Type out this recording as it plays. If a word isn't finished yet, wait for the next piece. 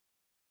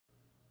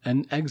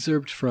An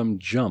excerpt from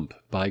Jump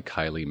by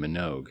Kylie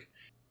Minogue.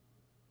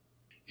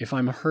 If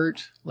I'm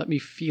hurt, let me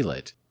feel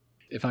it.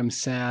 If I'm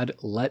sad,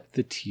 let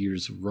the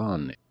tears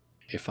run.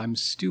 If I'm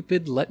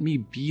stupid, let me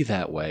be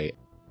that way.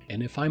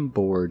 And if I'm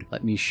bored,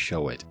 let me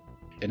show it.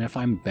 And if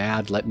I'm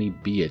bad, let me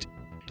be it.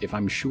 If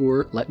I'm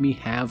sure, let me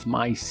have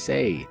my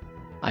say.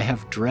 I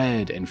have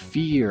dread and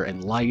fear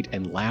and light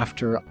and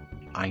laughter.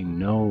 I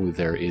know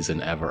there is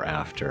an ever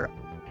after.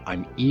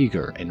 I'm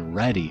eager and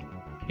ready.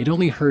 It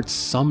only hurts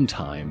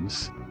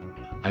sometimes.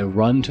 I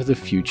run to the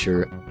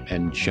future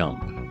and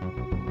jump.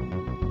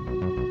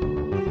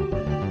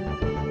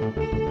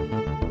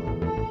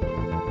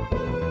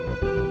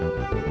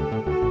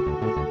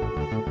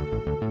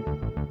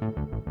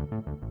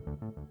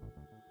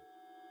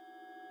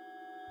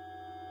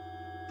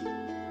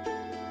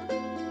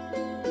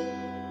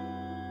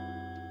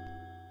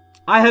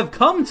 I have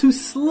come to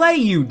slay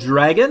you,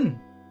 dragon!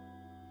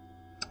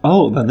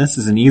 Oh, then this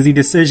is an easy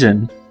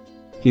decision.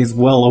 He's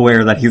well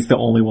aware that he's the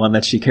only one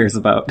that she cares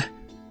about.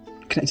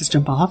 Can I just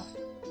jump off?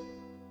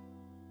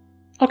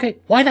 Okay,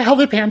 why the hell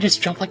did Pan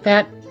just jump like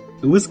that?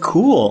 It was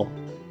cool.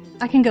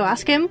 I can go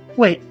ask him.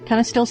 Wait, Can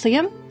I still see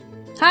him?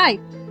 Hi.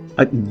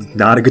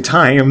 Not a good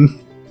time.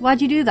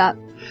 Why'd you do that?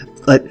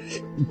 But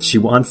she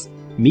wants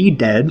me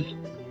dead.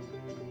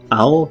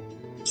 I'll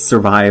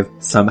survive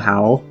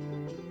somehow.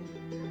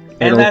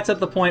 And that's at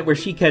the point where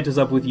she catches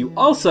up with you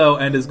also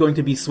and is going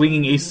to be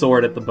swinging a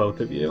sword at the both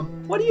of you.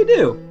 What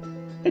do?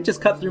 It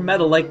just cut through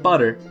metal like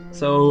butter.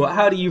 So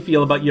how do you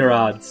feel about your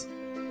odds?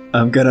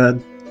 I'm gonna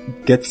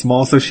get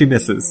small so she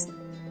misses.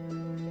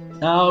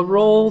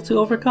 Roll to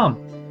overcome.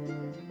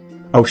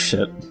 Oh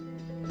shit.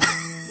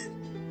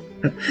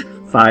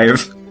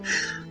 5.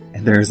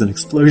 And there's an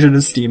explosion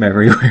of steam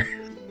everywhere.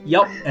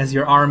 Yup, as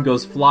your arm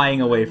goes flying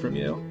away from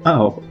you.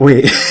 Oh,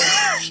 wait.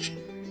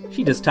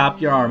 She just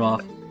topped your arm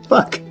off.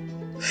 Fuck.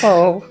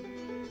 oh.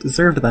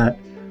 Deserved that.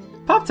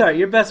 Pop-Tart,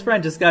 your best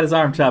friend just got his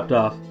arm chopped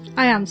off.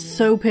 I am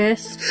so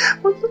pissed.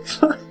 What the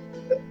fuck?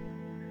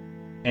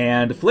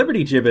 And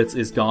Flibberty Gibbets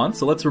is gone,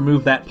 so let's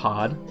remove that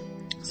pod.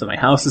 So my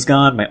house is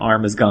gone, my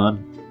arm is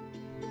gone.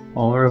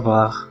 Au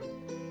revoir.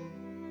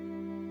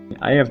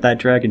 I have that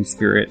dragon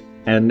spirit,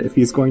 and if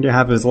he's going to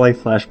have his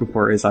life flash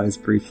before his eyes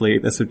briefly,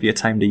 this would be a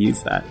time to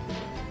use that.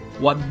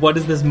 What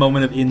does this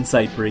moment of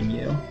insight bring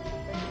you?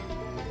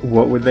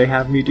 What would they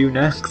have me do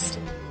next?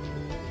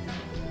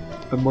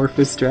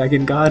 Amorphous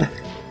dragon god?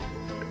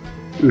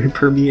 Who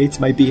permeates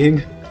my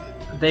being?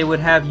 They would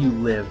have you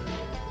live.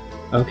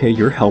 Okay,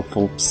 you're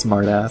helpful,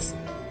 smartass.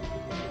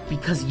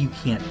 Because you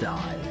can't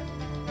die.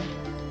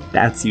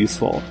 That's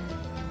useful.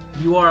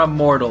 You are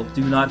immortal.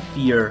 Do not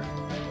fear.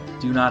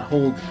 Do not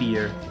hold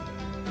fear.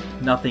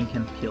 Nothing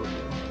can kill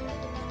you.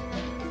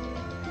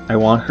 I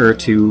want her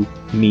to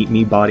meet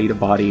me body to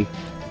body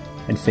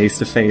and face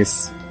to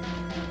face.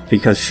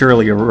 Because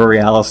surely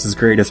Auroralis'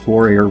 greatest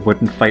warrior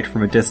wouldn't fight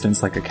from a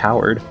distance like a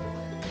coward.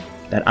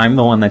 That I'm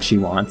the one that she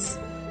wants.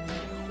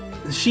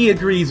 She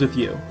agrees with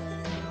you.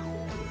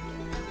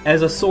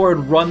 As a sword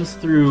runs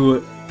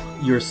through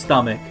your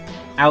stomach,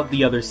 out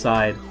the other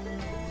side,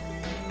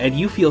 and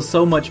you feel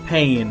so much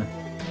pain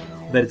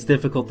that it's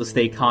difficult to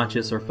stay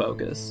conscious or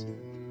focus.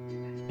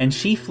 And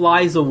she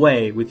flies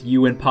away with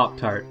you and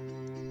Pop-Tart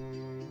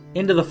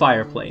into the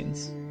fire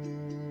plains.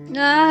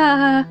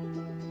 Ah.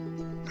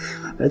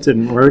 That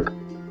didn't work.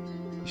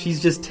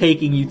 She's just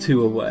taking you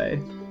two away.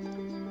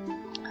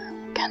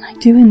 What can I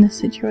do in this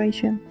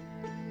situation?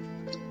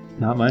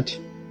 Not much.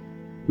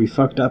 We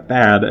fucked up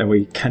bad, and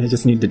we kinda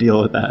just need to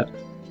deal with that.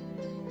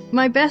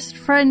 My best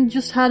friend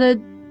just had a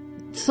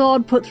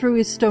sword put through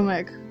his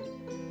stomach.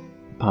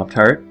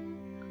 Pop-Tart?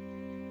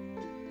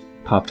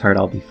 Pop-Tart,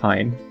 I'll be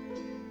fine.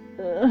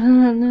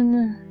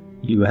 No,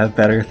 You have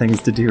better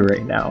things to do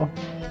right now.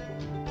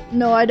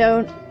 I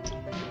don't.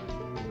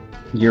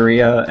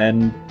 Yuria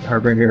and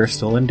Harbinger are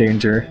still in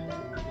danger.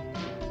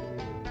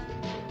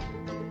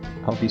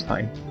 I'll be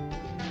fine.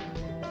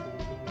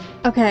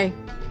 Okay.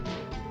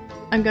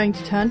 I'm going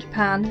to turn to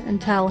Pan and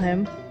tell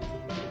him,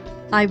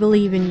 I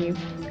believe in you,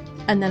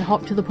 and then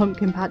hop to the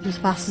pumpkin patch as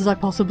fast as I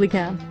possibly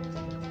can.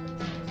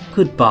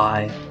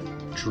 Goodbye,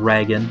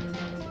 dragon.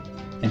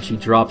 And she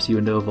drops you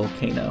into a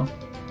volcano.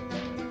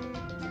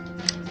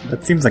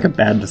 That seems like a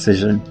bad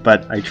decision,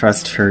 but I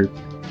trust her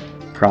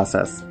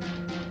process.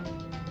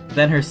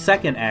 Then her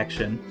second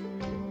action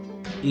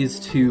is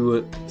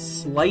to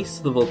slice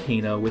the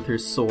volcano with her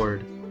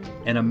sword,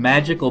 and a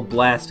magical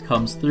blast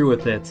comes through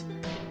with it,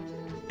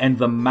 and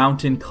the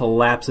mountain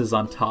collapses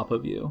on top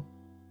of you.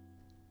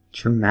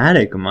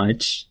 Dramatic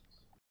much?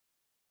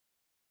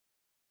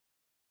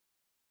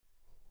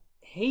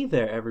 Hey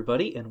there,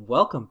 everybody, and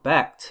welcome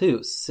back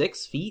to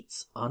 6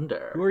 Feet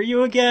Under. Who are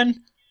you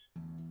again?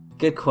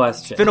 Good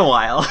question. It's been a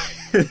while.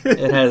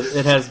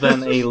 It has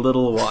been a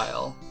little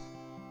while.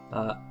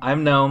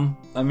 I'm Gnome.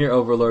 I'm your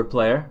Overlord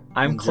player.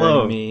 I'm And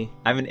Clove. joining me,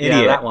 I'm an idiot.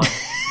 Yeah, that one.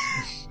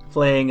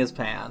 Playing as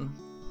Pan.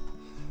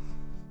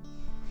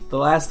 The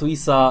last we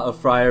saw of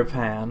Friar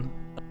Pan,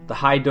 the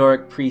High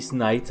Doric Priest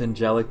Knight,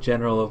 Angelic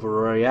General of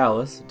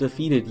Auroralis,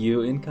 defeated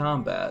you in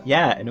combat.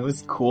 Yeah, and it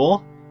was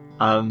cool.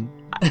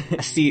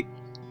 See,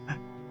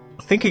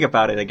 thinking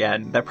about it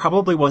again, that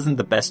probably wasn't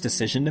the best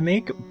decision to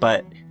make,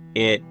 but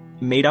it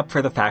made up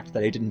for the fact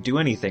that I didn't do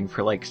anything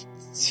for like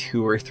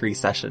 2 or 3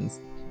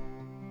 sessions.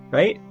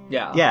 Right?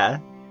 Yeah. Yeah,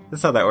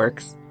 that's how that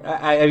works.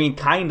 I mean,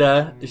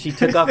 kinda. She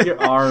took off your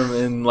arm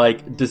and,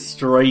 like,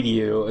 destroyed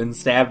you and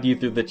stabbed you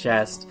through the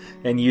chest,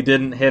 and you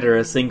didn't hit her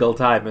a single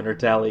time in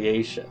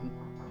retaliation.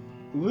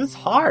 It was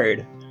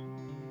hard.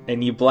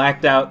 And you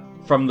blacked out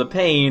from the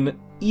pain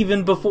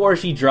even before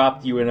she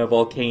dropped you in a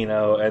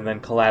volcano and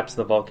then collapsed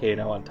the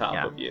volcano on top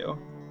of you.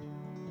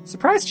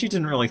 Surprised she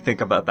didn't really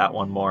think about that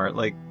one more.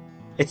 Like,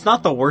 it's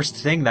not the worst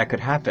thing that could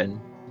happen.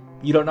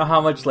 You don't know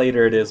how much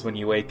later it is when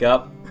you wake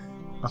up.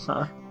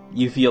 Uh-huh.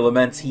 You feel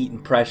immense heat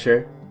and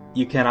pressure.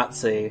 You cannot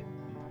see.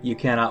 You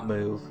cannot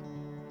move.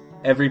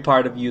 Every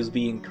part of you is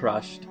being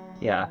crushed.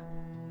 Yeah.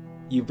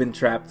 You've been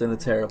trapped in a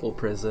terrible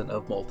prison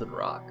of molten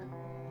rock.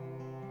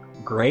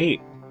 Great.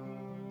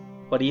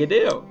 What do you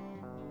do?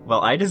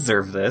 Well, I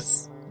deserve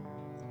this.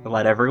 I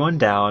let everyone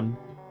down.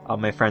 All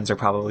my friends are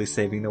probably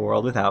saving the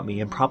world without me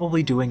and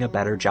probably doing a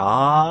better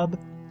job.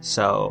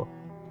 So,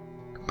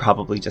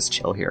 probably just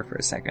chill here for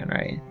a second,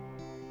 right?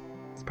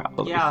 It's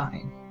probably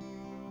fine.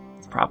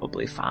 It's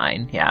probably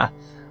fine, yeah.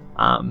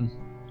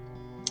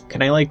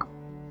 Can I, like,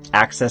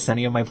 access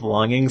any of my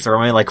belongings, or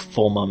am I, like,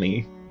 full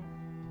mummy?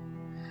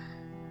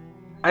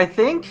 I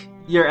think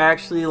you're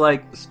actually,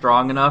 like,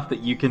 strong enough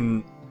that you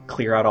can...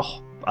 Clear out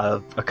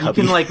a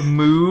cubby. You can, like,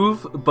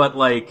 move, but,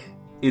 like,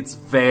 it's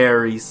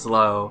very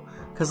slow.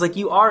 Because, like,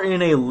 you are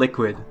in a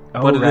liquid,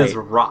 but it is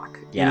rock.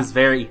 Yeah. It is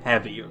very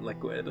heavy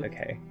liquid.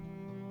 Okay.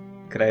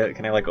 Can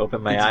I, like,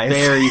 open my It's eyes?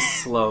 very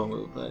slow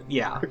movement.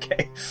 Yeah.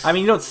 Okay. I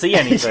mean, you don't see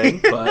anything,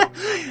 but...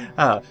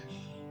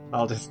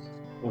 I'll just...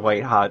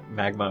 White hot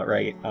magma,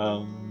 right?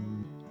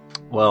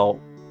 Well,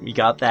 we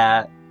got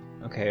that.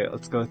 Okay,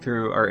 let's go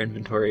through our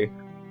inventory.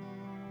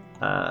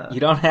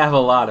 You don't have a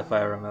lot, if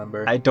I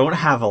remember. I don't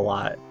have a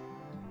lot.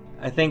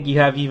 I think you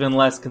have even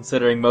less,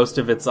 considering most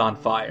of it's on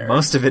fire.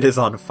 Most of it is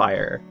on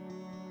fire.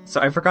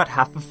 So I forgot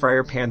half of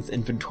Friar Pan's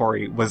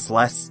inventory was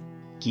less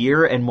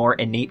gear and more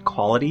innate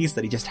qualities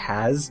that he just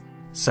has.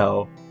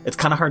 So it's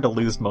kind of hard to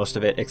lose most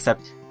of it,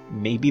 except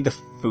maybe the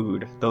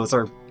food. Those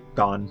are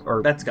gone,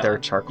 or that's gone. They're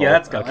charcoal. Yeah,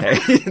 that's gone. Okay.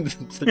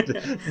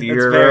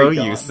 Zero very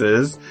gone.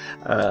 uses.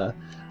 I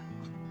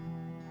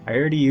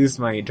already used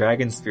my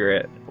dragon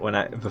spirit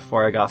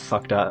before I got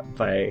fucked up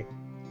by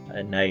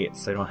a knight,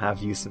 so I don't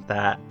have use of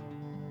that.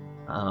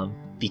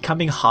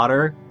 Becoming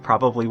hotter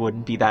probably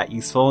wouldn't be that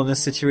useful in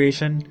this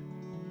situation.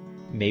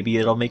 Maybe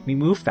it'll make me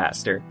move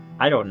faster.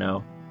 I don't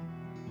know.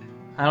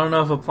 I don't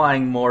know if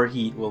applying more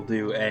heat will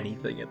do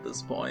anything at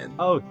this point.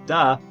 Oh,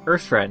 duh.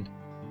 Earth friend.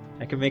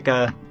 I can make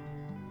a...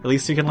 At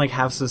least you can, like,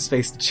 have some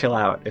space to chill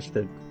out if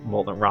the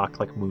molten rock,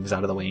 like, moves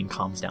out of the way and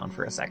calms down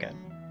for a second.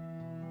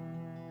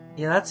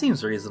 Yeah, that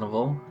seems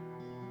reasonable.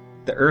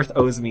 The Earth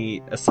owes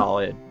me a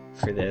solid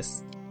for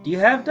this. Do you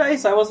have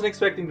dice? I wasn't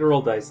expecting to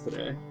roll dice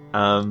today.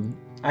 I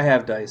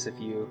have dice if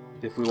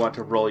we want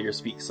to roll your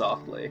speak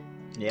softly.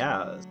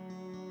 Yeah.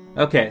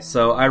 Okay,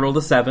 so I rolled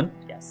a 7.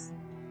 Yes.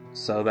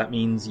 So that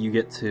means you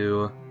get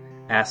to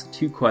ask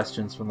 2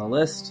 questions from the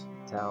list.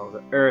 Tell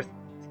the Earth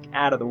to get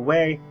out of the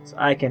way so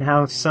I can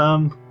have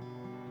some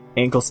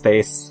ankle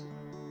space.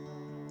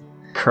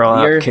 Curl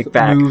The up, Earth kick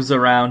back. moves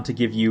around to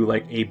give you,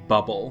 like, a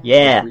bubble.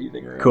 Yeah.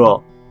 Breathing room.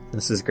 Cool.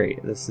 This is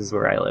great. This is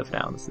where I live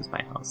now. This is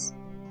my house.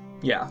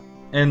 Yeah.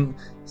 And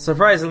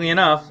surprisingly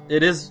enough,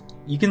 it is...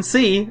 You can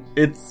see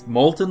it's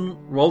molten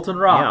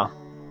rock.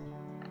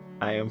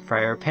 Yeah. I am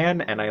Friar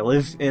Pan, and I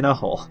live in a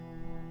hole.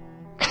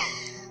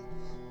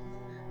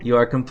 You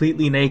are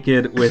completely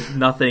naked with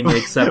nothing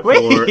except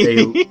Wait, for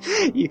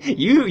a...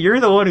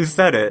 You're the one who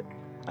said it.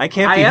 I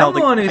can't be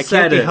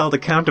held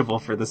accountable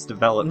for this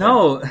development.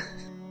 No,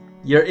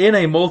 you're in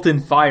a molten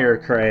fire,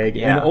 Craig,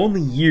 Yeah. and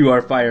only you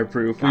are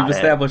fireproof. Got We've it.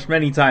 established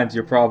many times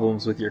your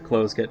problems with your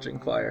clothes catching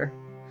fire.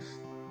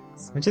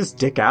 So I just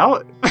dick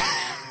out?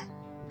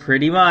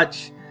 Pretty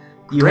much.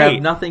 You Great.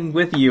 have nothing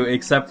with you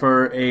except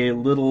for a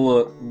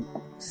little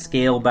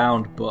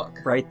scale-bound book.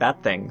 Right,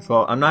 that thing.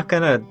 Well, I'm not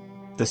gonna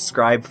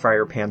describe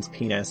Friar Pan's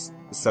penis,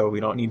 so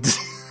we don't need to...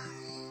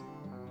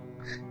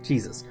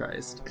 Jesus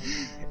Christ.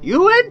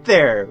 You went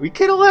there! We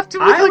could've left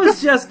him with I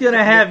was just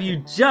gonna have you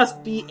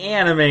just be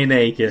anime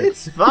naked.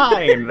 It's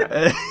fine!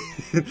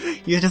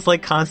 He's just,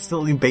 like,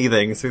 constantly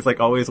bathing, so he's, like,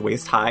 always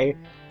waist-high.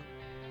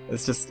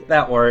 It's just...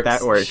 That works.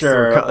 That works.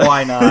 Sure, So-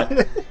 why not?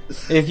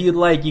 If you'd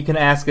like, you can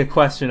ask a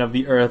question of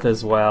the Earth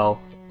as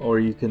well, or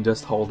you can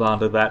just hold on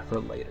to that for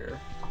later.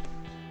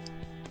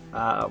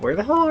 Where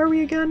the hell are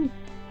we again?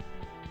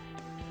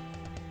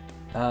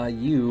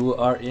 You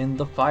are in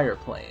the Fire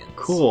Plains.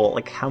 Cool.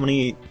 Like, how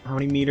many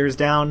meters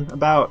down,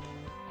 about?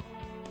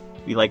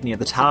 We, like, near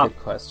the That's a top, good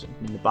question.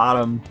 in the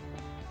bottom,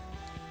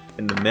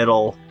 in the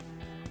middle.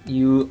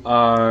 You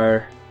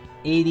are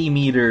 80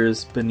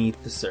 meters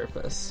beneath the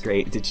surface.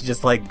 Great. Did you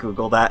just, like,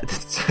 Google that?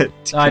 to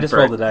I just confirm?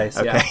 rolled the dice,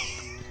 Okay. yeah.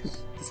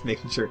 Just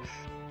making sure.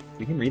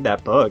 We can read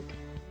that book.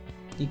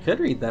 You could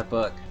read that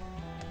book.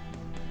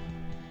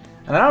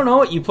 And I don't know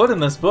what you put in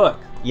this book.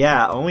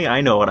 Yeah, only I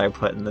know what I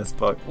put in this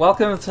book.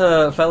 Welcome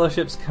to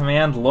Fellowship's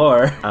Command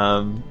lore.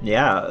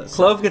 Yeah.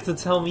 Clove gets to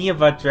tell me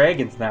about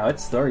dragons now.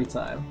 It's story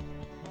time.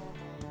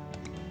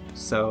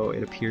 So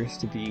it appears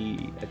to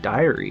be a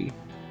diary.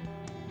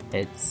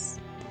 It's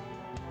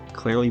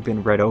clearly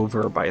been read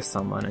over by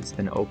someone. It's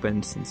been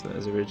opened since it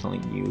was originally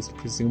used,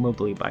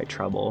 presumably by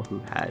Trouble, who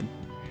had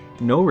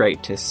no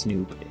right to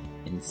snoop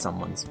in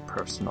someone's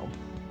personal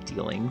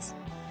dealings.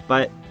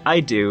 But I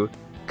do,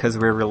 because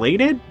we're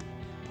related?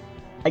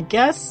 I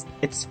guess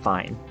it's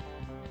fine.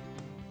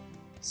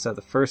 So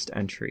the first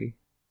entry.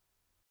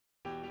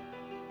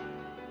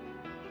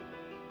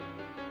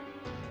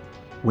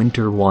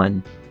 Winter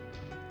 1.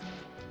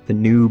 The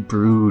new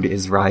brood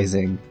is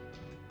rising.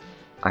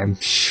 I'm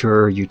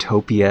sure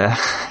Utopia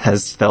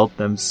has felt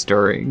them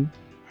stirring.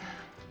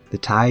 The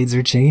tides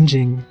are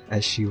changing,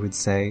 as she would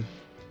say.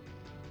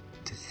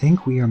 To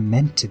think we are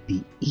meant to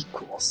be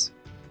equals.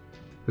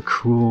 A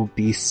cruel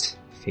beast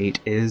fate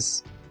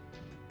is.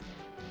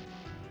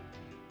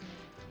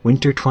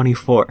 Winter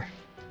 24.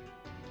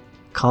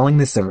 Calling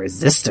this a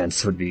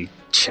resistance would be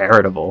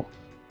charitable.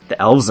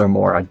 The elves are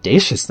more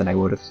audacious than I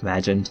would have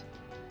imagined.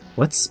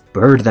 What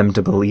spurred them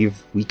to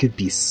believe we could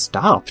be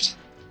stopped?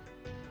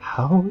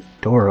 How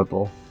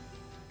adorable.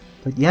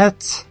 But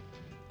yet,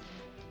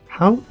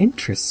 how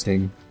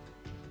interesting.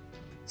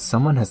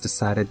 Someone has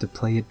decided to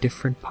play a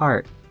different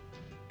part.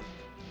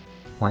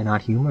 Why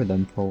not humor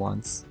them for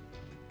once?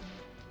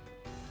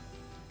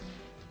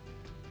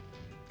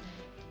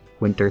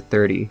 Winter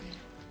 30.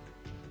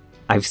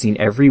 I've seen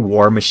every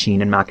war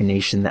machine and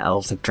machination the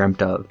elves have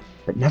dreamt of,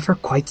 but never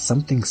quite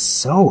something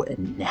so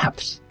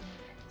inept.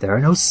 There are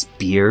no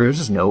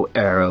spears, no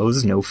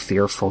arrows, no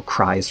fearful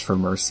cries for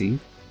mercy.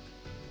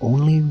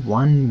 Only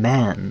one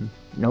man,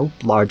 no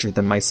larger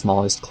than my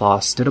smallest claw,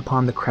 stood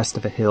upon the crest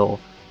of a hill,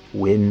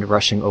 wind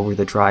rushing over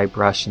the dry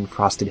brush and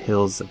frosted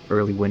hills of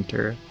early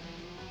winter.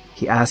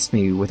 He asked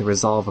me with a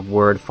resolve of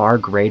word far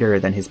greater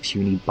than his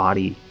puny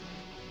body.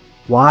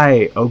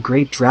 Why, O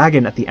great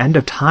dragon at the end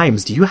of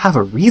times, do you have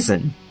a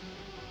reason?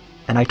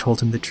 And I told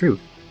him the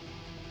truth.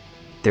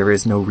 There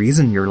is no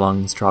reason your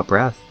lungs draw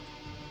breath,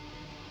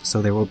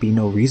 so there will be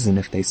no reason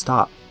if they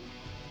stop.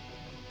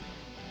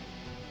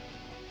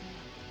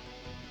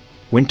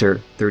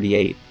 Winter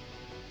 38.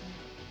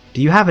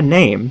 Do you have a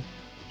name?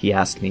 He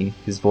asked me.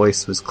 His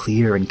voice was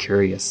clear and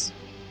curious.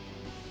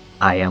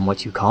 I am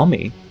what you call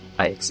me,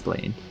 I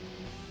explained.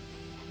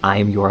 I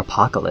am your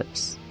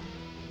apocalypse.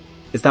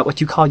 Is that what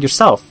you call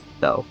yourself,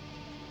 though?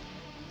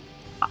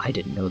 I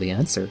didn't know the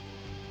answer.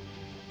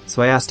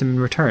 So I asked him in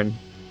return.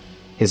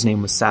 His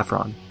name was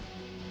Saffron.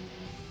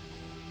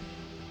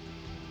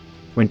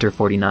 Winter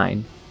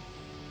 49.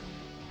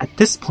 At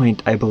this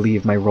point, I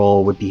believe my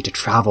role would be to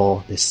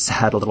travel this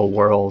sad little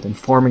world,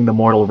 informing the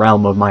mortal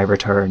realm of my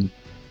return.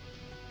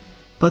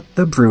 But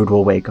the brood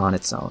will wake on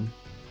its own.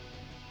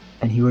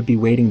 And he would be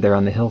waiting there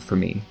on the hill for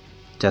me,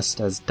 just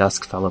as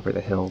dusk fell over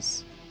the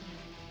hills.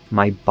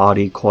 My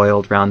body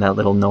coiled round that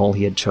little knoll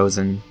he had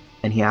chosen,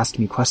 and he asked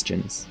me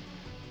questions.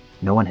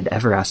 No one had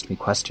ever asked me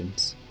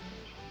questions.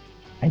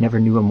 I never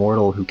knew a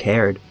mortal who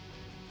cared.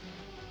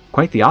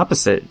 Quite the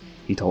opposite,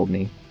 he told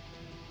me.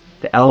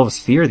 The elves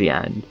fear the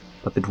end,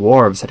 but the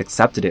dwarves had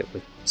accepted it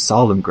with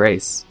solemn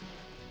grace.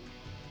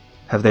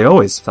 Have they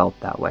always felt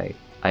that way?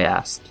 I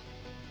asked.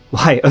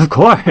 Why, of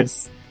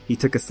course! He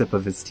took a sip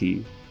of his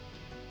tea.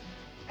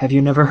 Have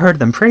you never heard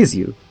them praise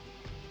you?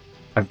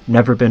 I've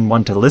never been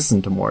one to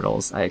listen to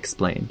mortals, I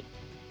explained.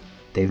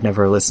 They've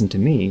never listened to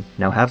me,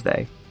 now have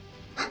they?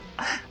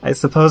 I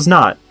suppose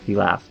not, he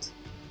laughed.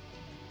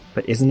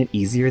 But isn't it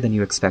easier than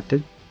you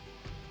expected?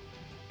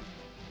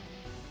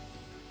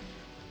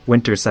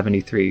 Winter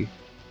 73.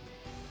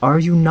 Are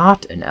you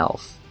not an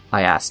elf?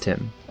 I asked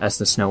him, as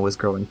the snow was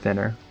growing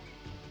thinner.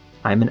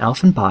 I'm an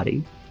elfin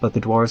body, but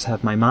the dwarves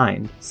have my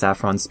mind,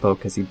 Saffron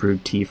spoke as he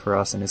brewed tea for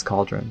us in his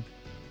cauldron.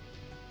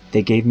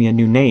 They gave me a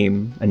new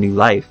name, a new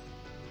life.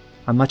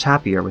 I'm much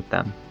happier with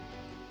them.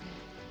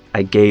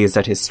 I gazed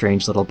at his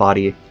strange little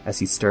body as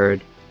he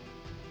stirred.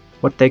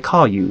 What they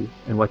call you,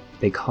 and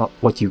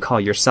what you call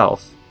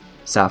yourself,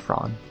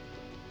 Saffron.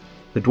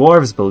 The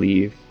dwarves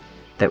believe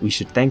that we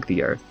should thank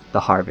the earth, the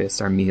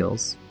harvest, our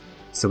meals,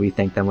 so we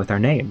thank them with our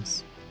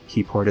names.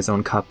 He poured his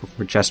own cup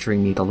before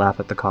gesturing me to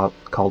lap at the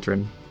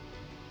cauldron.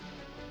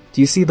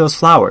 Do you see those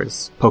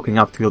flowers poking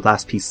up through the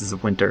last pieces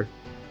of winter?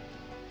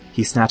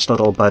 He snatched a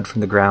little bud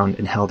from the ground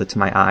and held it to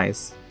my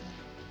eyes.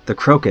 The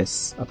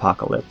crocus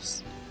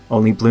apocalypse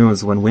only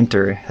blooms when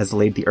winter has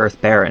laid the earth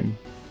barren.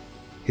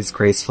 His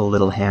graceful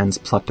little hands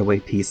plucked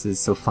away pieces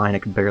so fine I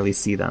could barely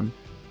see them.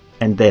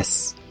 And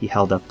this, he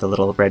held up the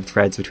little red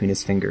threads between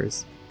his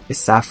fingers, is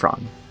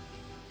saffron.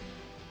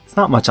 It's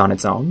not much on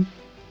its own,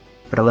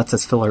 but it lets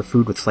us fill our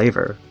food with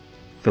flavor,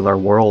 fill our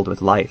world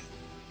with life.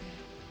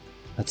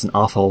 That's an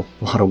awful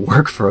lot of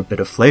work for a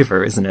bit of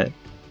flavor, isn't it?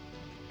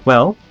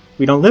 Well,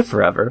 we don't live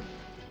forever.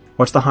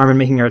 What's the harm in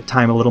making our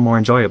time a little more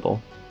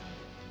enjoyable?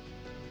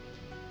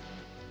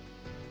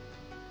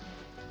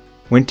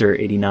 Winter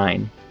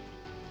 89.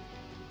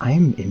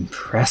 I'm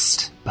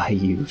impressed by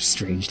you,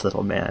 strange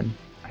little man,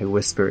 I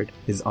whispered,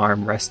 his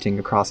arm resting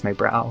across my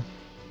brow.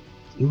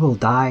 You will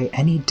die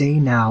any day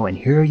now, and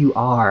here you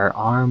are,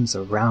 arms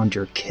around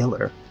your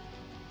killer.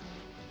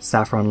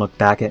 Saffron looked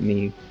back at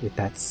me with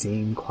that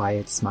same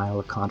quiet smile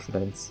of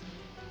confidence.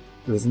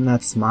 It was in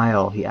that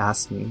smile he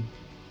asked me,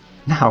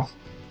 "Now,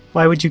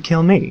 why would you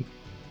kill me?"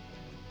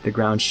 The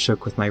ground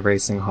shook with my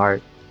racing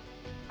heart.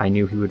 I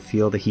knew he would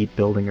feel the heat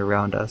building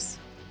around us.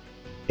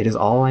 It is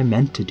all I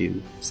meant to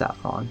do,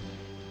 Saffron.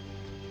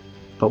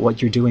 But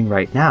what you're doing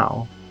right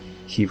now,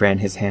 he ran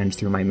his hand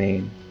through my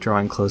mane,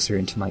 drawing closer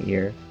into my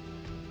ear.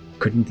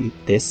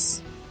 Couldn't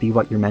this be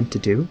what you're meant to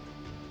do?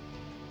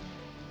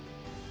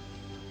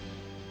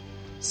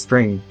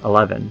 Spring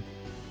 11.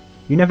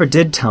 You never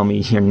did tell me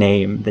your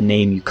name, the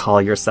name you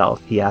call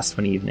yourself, he asked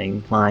one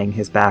evening, lying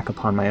his back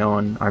upon my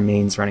own, our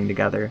manes running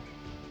together.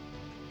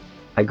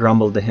 I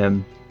grumbled to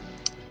him,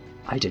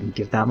 I didn't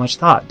give that much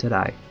thought, did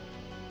I?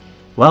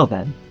 Well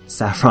then,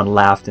 Saffron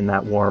laughed in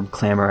that warm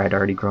clamor I'd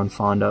already grown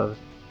fond of.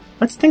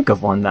 Let's think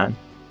of one then.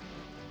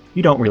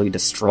 You don't really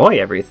destroy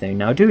everything,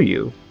 now do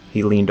you?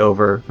 He leaned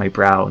over my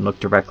brow and looked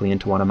directly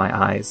into one of my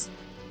eyes.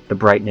 The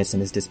brightness in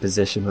his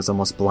disposition was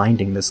almost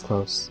blinding this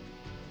close.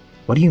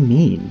 What do you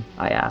mean?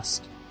 I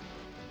asked.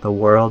 The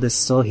world is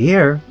still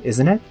here,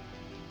 isn't it?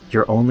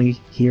 You're only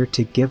here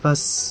to give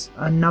us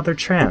another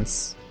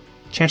chance.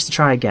 Chance to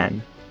try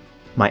again.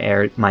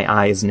 My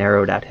eyes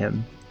narrowed at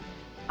him.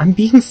 I'm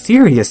being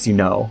serious, you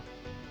know.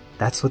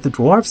 That's what the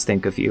dwarves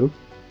think of you.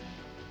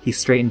 He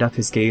straightened up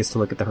his gaze to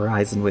look at the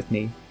horizon with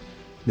me.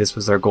 This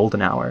was our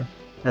golden hour,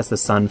 as the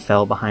sun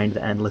fell behind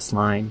the endless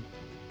line.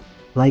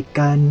 Like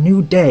a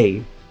new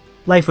day.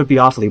 Life would be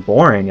awfully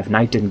boring if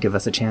night didn't give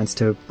us a chance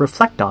to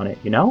reflect on it,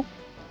 you know?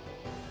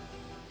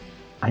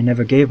 I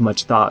never gave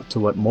much thought to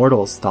what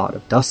mortals thought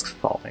of dusk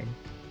falling.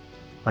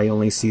 I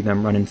only see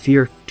them run in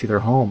fear to their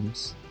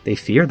homes. They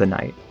fear the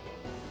night.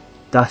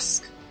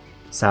 Dusk,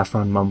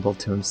 Saffron mumbled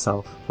to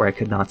himself, where I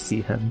could not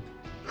see him.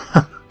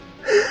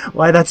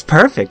 Why, that's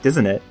perfect,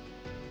 isn't it?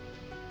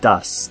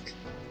 Dusk.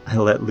 I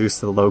let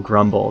loose a low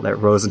grumble that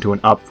rose into an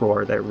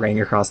uproar that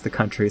rang across the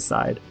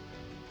countryside.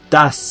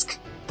 Dusk!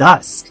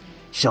 Dusk!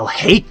 She'll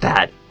hate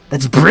that!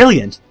 That's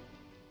brilliant!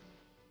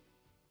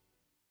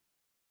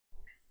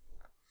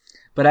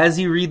 But as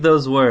you read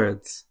those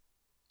words,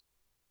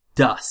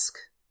 dusk,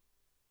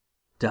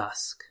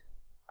 dusk,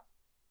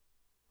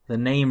 the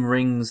name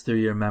rings through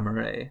your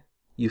memory.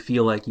 You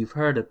feel like you've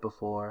heard it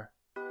before.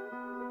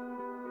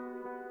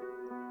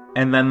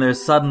 And then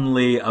there's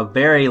suddenly a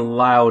very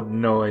loud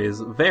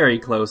noise very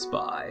close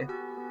by,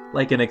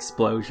 like an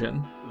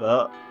explosion.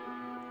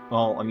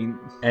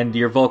 And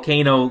your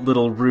volcano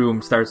little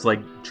room starts,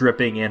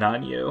 dripping in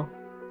on you.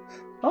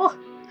 Oh,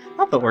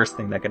 not the worst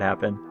thing that could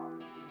happen.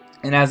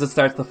 And as it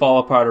starts to fall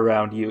apart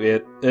around you,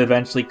 it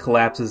eventually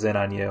collapses in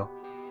on you.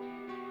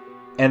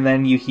 And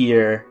then you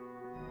hear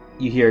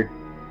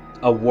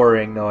a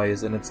whirring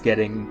noise, and it's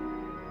getting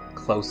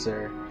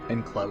closer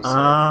and closer.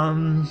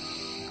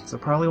 So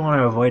probably want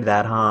to avoid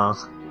that, huh?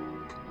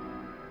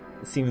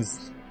 It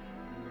seems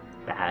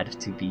bad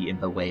to be in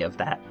the way of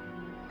that.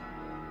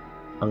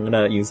 I'm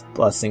gonna use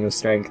Blessing of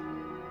Strength.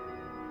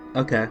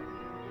 Okay.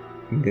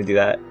 I'm gonna do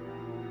that.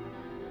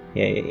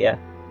 Yeah.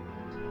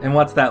 And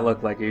what's that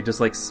look like? Are you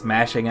just,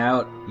 smashing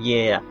out?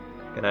 Yeah.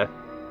 Gonna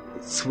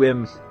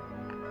swim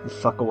the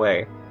fuck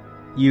away.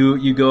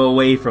 You go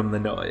away from the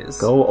noise.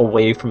 Go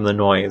away from the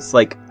noise.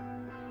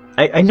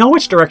 I know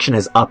which direction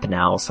is up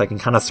now, so I can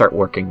kind of start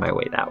working my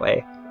way that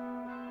way.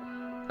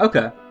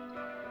 Okay.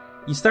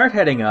 You start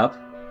heading up,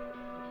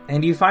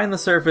 and you find the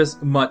surface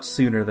much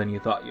sooner than you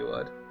thought you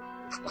would.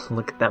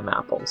 Look at them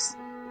apples.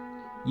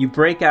 You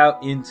break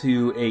out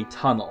into a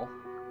tunnel.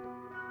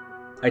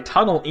 A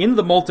tunnel in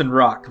the molten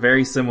rock,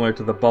 very similar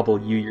to the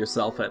bubble you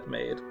yourself had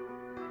made.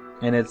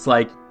 And it's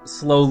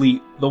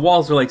slowly, the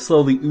walls are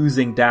slowly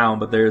oozing down,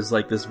 but there's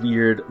this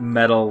weird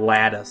metal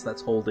lattice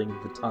that's holding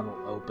the tunnel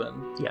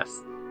open.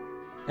 Yes.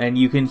 And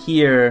you can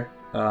hear,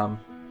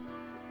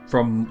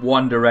 from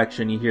one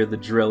direction, you hear the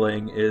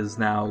drilling is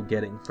now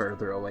getting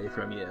further away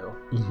from you.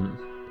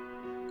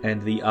 Mm-hmm.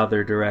 And the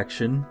other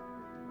direction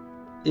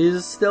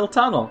is still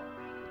tunnel.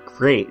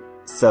 Great.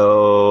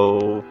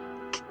 So,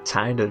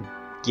 time to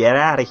get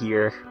out of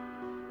here.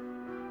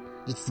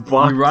 Just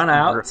walk. You run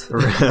out.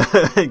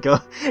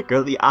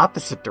 go the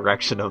opposite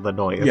direction of the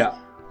noise. Yeah.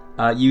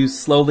 You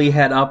slowly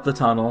head up the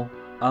tunnel,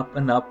 up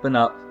and up and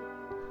up.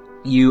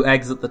 You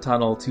exit the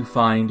tunnel to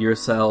find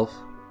yourself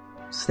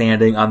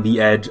standing on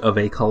the edge of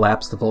a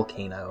collapsed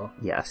volcano.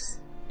 Yes.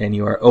 And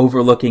you are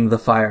overlooking the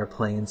fire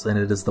plains, and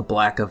it is the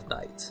black of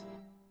night.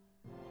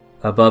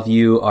 Above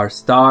you are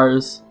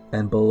stars,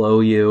 and below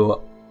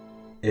you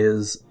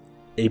is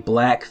a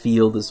black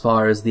field as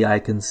far as the eye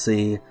can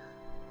see,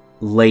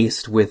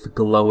 laced with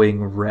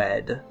glowing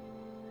red.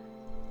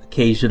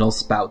 Occasional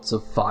spouts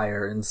of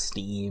fire and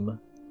steam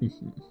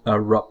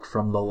erupt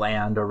from the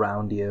land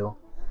around you.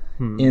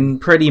 In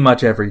pretty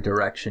much every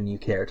direction you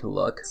care to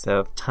look.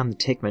 So, time to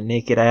take my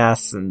naked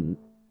ass and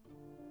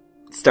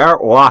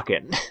start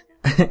walking.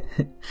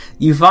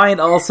 You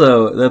find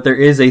also that there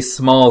is a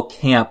small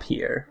camp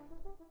here.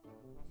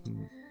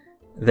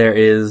 There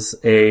is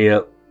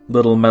a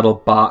little metal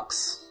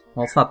box.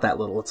 Well, it's not that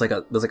little. It's like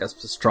there's like a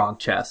strong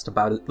chest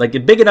about it, like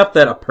big enough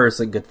that a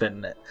person could fit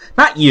in it.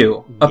 Not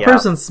you. A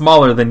person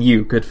smaller than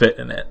you could fit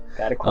in it.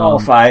 Gotta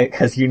qualify,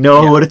 because I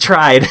would have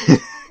tried.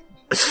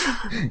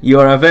 You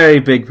are a very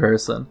big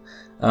person.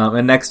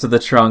 And next to the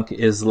trunk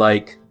is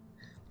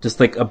just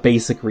like a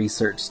basic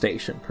research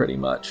station, pretty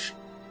much.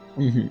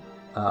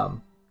 Mm-hmm.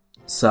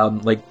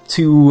 Some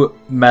 2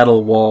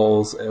 metal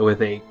walls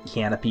with a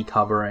canopy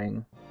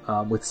covering,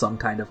 with some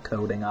kind of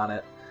coating on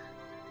it.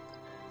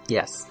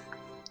 Yes.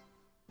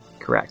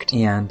 Correct.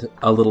 And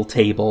a little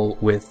table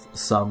with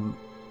some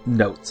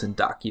notes and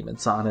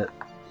documents on it,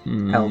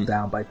 held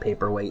down by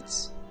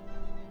paperweights.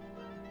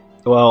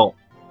 Well,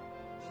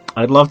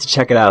 I'd love to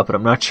check it out, but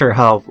I'm not sure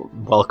how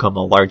welcome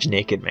a large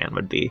naked man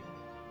would be.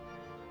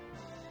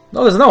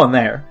 No, there's no one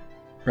there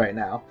right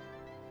now.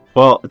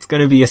 Well, it's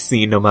gonna be a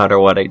scene no matter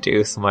what I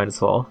do, so might as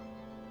well.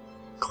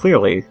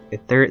 Clearly,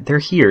 if they're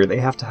here, they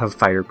have to have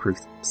fireproof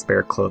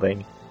spare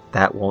clothing.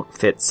 That won't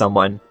fit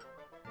someone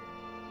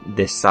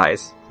this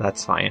size.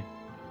 That's fine.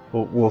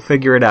 We'll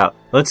figure it out.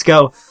 Let's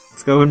go.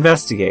 Let's go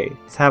investigate.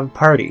 Let's have a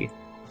party.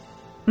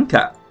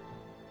 Okay.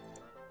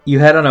 You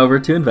head on over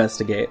to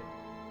investigate.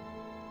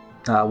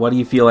 What do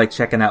you feel like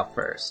checking out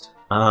first?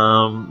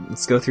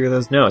 Let's go through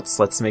those notes.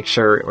 Let's make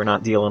sure we're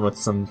not dealing with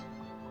some,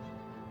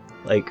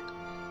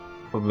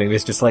 maybe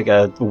it's just like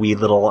a wee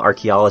little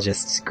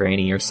archaeologist's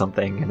granny or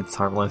something, and it's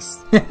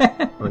harmless. I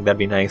think that'd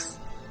be nice.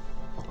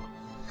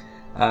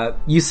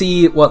 You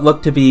see what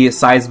look to be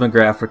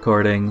seismograph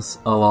recordings,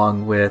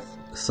 along with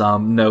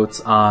some notes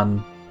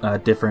on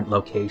different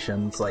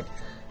locations.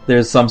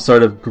 There's some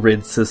sort of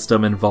grid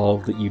system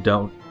involved that you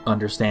don't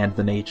understand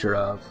the nature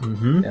of,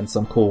 and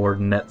some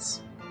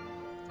coordinates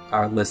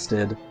are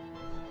listed.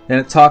 And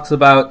it talks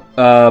about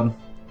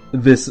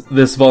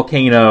this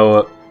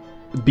volcano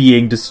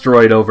being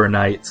destroyed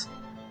overnight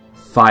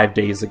 5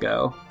 days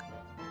ago.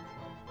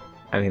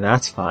 I mean,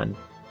 that's fun.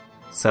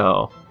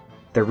 So,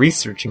 they're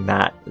researching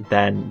that,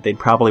 then they'd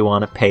probably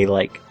want to pay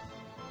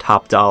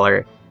top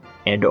dollar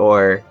and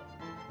or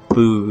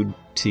food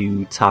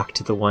to talk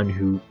to the one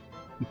who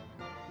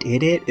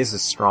did it is a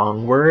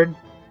strong word.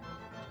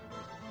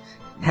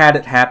 Had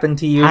it happen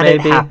to you, Had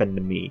maybe? it happen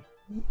to me.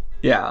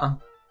 Yeah.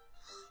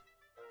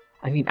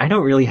 I mean, I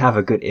don't really have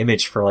a good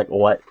image for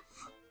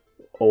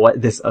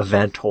what this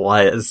event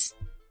was.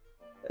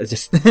 It's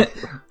just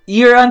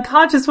You're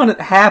unconscious when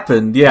it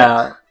happened,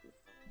 yeah.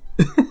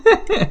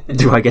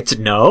 Do I get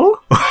to know?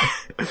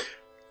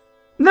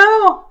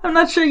 No, I'm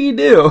not sure you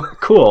do.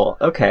 Cool.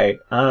 Okay.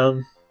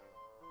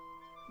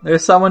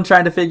 There's someone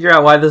trying to figure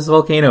out why this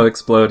volcano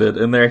exploded,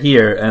 and they're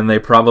here, and they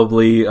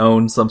probably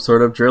own some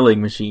sort of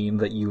drilling machine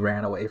that you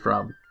ran away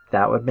from.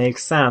 That would make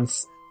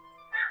sense.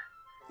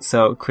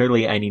 So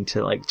clearly I need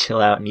to chill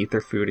out and eat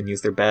their food and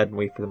use their bed and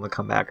wait for them to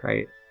come back,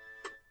 right?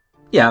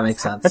 Yeah, it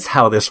makes sense. That's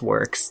how this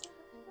works.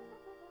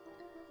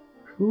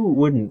 Who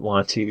wouldn't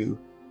want to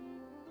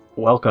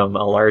welcome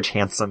a large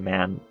handsome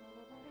man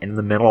in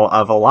the middle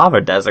of a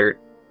lava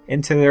desert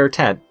into their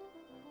tent?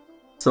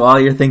 So while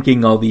you're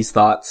thinking all these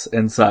thoughts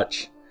and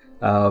such,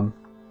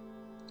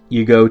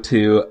 you go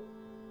to...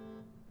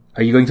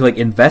 Are you going to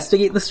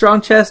investigate the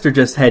strong chest, or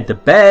just head to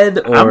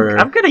bed, or...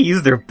 I'm gonna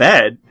use their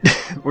bed.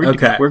 We're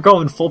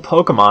going full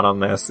Pokemon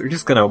on this. We're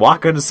just gonna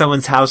walk into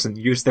someone's house and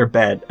use their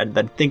bed, and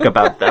then think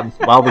about them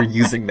while we're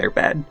using their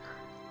bed.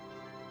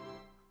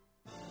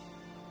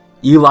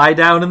 You lie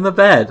down in the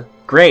bed.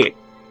 Great.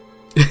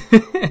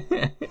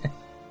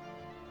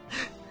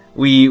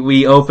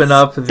 We open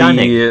up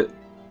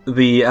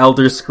the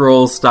Elder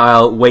Scrolls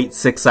style wait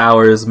 6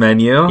 hours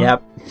menu.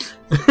 Yep.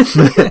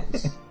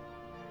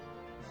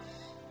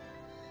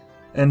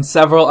 And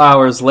several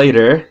hours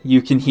later,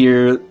 you can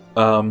hear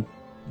the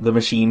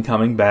machine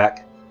coming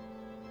back.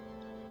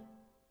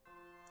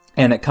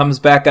 And it comes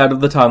back out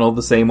of the tunnel,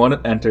 the same one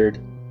it entered.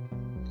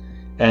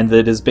 And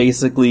it is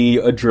basically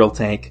a drill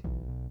tank.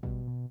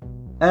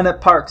 And it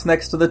parks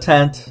next to the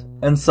tent,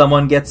 and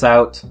someone gets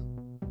out.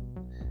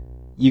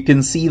 You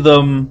can see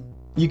them...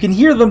 You can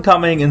hear them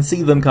coming and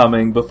see them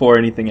coming before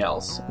anything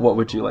else. What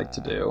would you like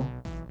to do?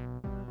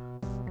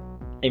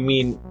 I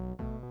mean,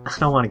 I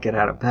don't want to get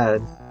out of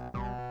bed.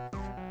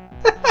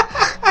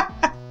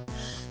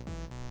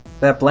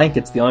 That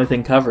blanket's the only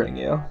thing covering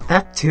you.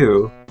 That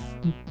too.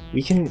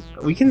 We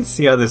can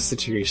see how this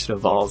situation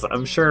evolves.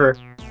 I'm sure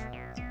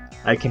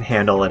I can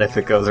handle it if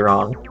it goes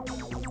wrong.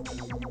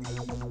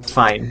 It's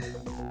fine.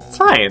 It's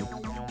fine.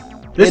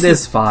 It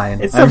is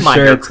fine. It's I'm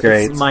sure it's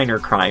great. It's minor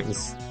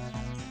crimes.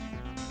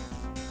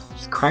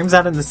 Just crimes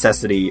out of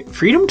necessity.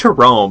 Freedom to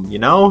roam, you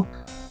know?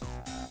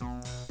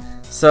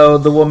 So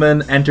the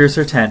woman enters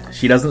her tent.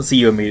 She doesn't see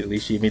you immediately.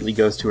 She immediately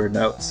goes to her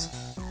notes.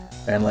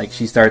 And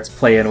she starts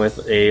playing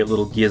with a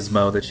little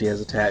gizmo that she has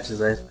attached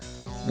to it.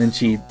 And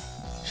she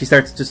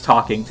starts just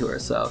talking to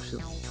herself. She's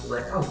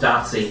like, "Oh,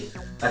 Dotsy,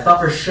 I thought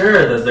for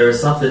sure that there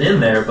was something in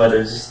there, but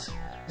it's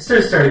sort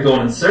of started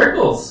going in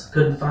circles.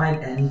 Couldn't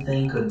find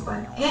anything,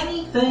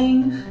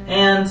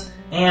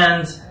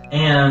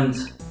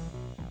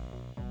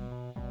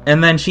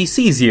 and then she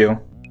sees you.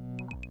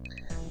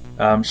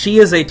 She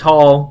is a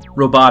tall,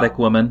 robotic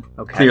woman,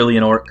 clearly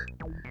an orc.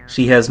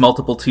 She has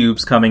multiple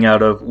tubes coming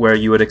out of where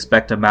you would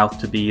expect a mouth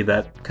to be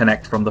that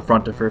connect from the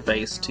front of her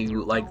face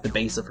to, like, the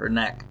base of her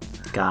neck.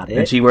 Got it.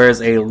 And she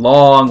wears a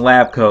long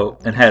lab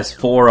coat and has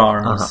 4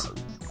 arms.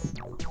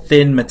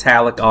 Thin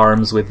metallic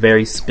arms with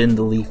very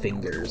spindly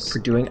fingers. For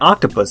doing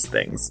octopus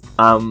things.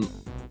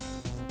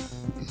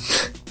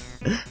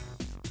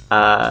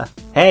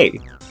 Hey.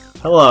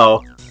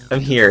 Hello. I'm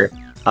here.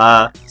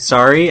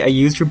 Sorry, I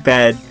used your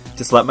bed.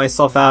 Just let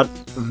myself out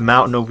of the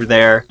mountain over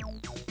there.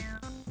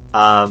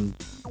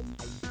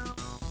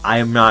 I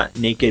am not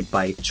naked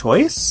by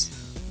choice.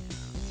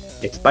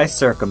 It's by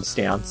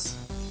circumstance.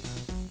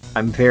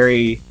 I'm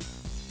very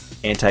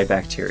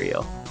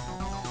antibacterial.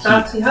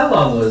 Doxy, how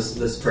long was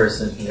this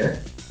person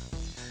here?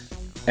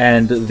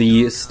 And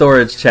the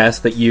storage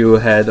chest that you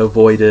had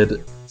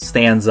avoided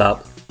stands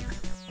up.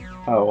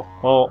 Oh,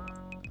 well,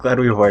 glad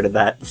we avoided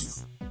that.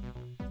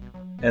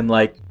 And,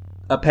 like,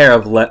 a pair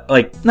of,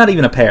 not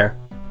even a pair.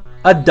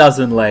 A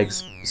dozen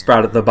legs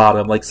sprout at the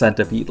bottom, like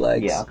centipede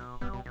legs. Yeah.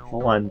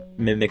 Full on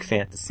mimic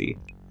fantasy.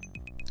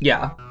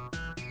 Yeah.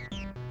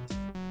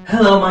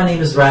 Hello, my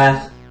name is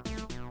Wrath.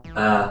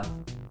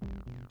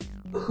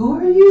 Who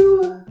are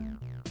you?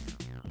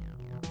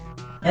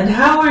 And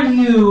how are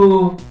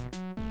you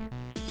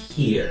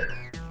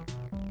here?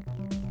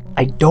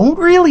 I don't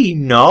really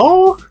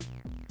know.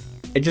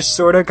 I just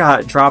sort of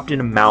got dropped in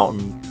a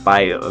mountain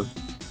by a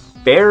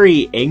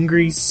very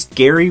angry,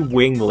 scary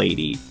wing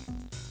lady.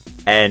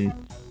 And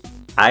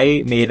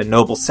I made a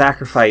noble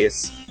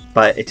sacrifice,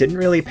 but it didn't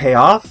really pay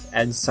off,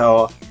 and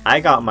so I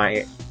got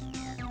my...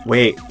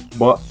 Wait,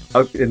 what?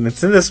 Oh, and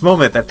it's in this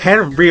moment that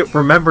Pan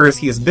remembers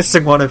he is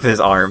missing one of his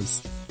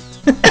arms.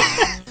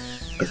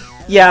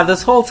 Yeah,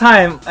 this whole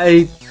time,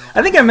 I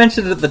think I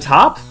mentioned it at the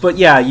top, but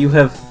yeah, you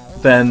have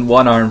been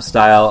one-arm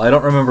style. I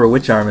don't remember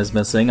which arm is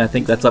missing. I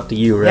think that's up to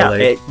you, really.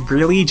 Yeah, it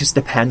really just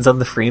depends on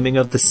the framing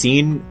of the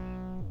scene.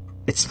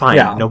 It's fine.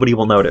 Yeah. Nobody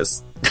will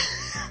notice.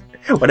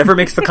 Whatever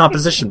makes the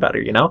composition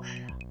better, you know?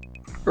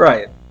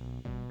 Right.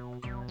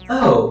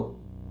 Oh,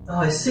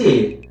 I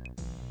see.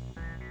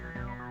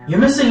 You're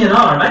missing an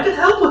arm. I could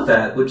help with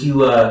that. Would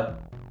you,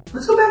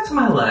 let's go back to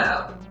my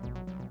lab.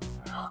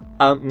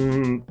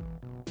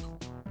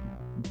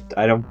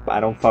 I don't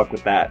fuck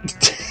with that.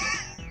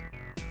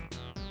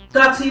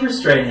 Doxy,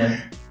 restrain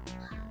him.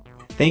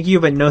 Thank you,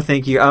 but no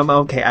thank you.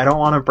 Okay, I don't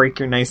want to break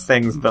your nice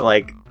things, but,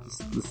 like,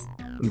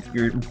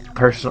 your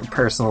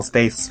personal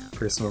space.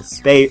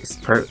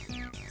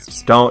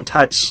 Just don't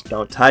touch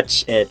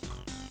it.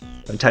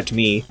 Don't touch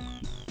me.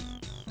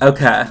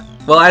 Okay.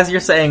 Well, as you're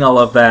saying all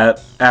of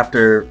that,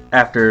 after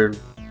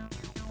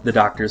the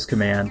doctor's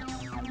command,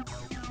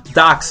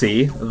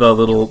 Doxy, the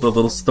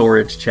little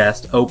storage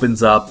chest,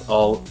 opens up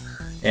all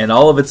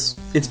of it's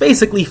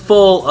basically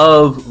full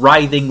of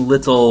writhing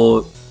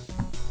little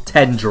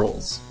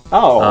tendrils.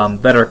 Oh.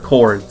 That are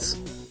cords.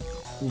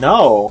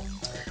 No.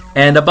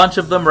 And a bunch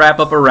of them wrap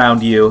up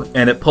around you,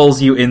 and it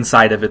pulls you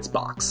inside of its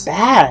box.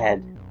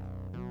 Bad.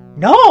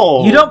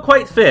 No. You don't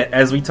quite fit,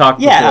 as we talked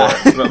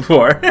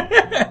before.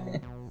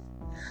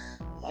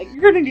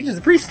 You're gonna need to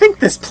rethink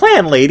this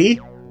plan, lady.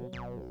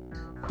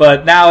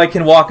 But now I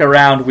can walk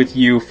around with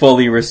you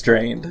fully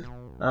restrained. Do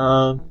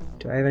I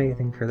have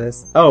anything for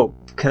this? Oh,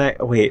 can I...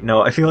 Wait,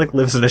 no, I feel like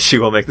lives in a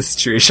shoe will make the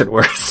situation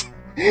worse.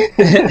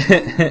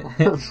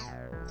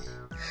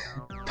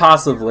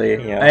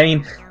 Possibly. Yeah. I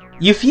mean,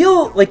 you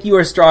feel like you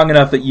are strong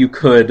enough that you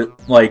could,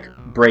 like,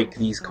 break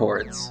these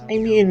cords. I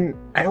mean,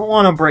 I don't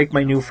want to break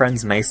my new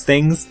friend's nice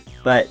things,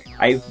 but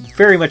I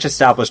very much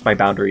established my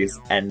boundaries,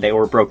 and they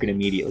were broken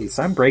immediately,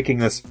 so I'm breaking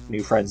this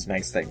new friend's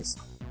nice things.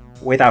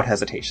 Without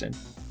hesitation.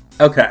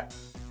 Okay.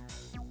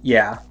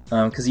 Yeah,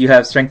 because you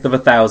have strength of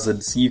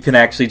 1,000, so you can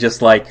actually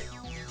just, like,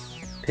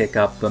 pick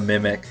up the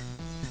mimic.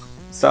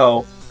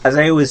 So, as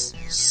I was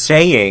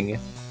saying,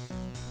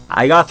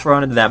 I got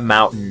thrown into that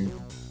mountain,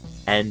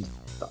 and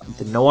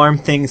the no-arm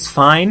thing's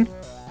fine.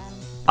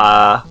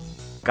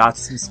 Got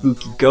some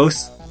spooky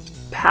ghosts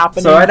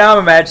happening. So right now I'm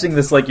imagining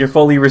this like you're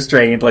fully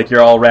restrained, like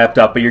you're all wrapped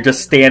up, but you're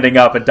just standing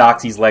up and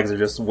Doxy's legs are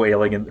just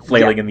flailing in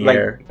the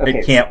air. Okay,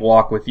 it can't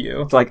walk with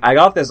you. So, like, I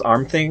got this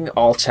arm thing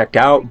all checked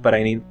out, but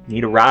I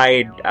need a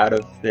ride out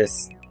of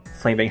this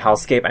flaming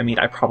hellscape. I mean,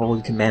 I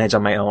probably can manage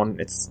on my own.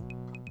 It's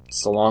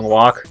a long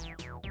walk.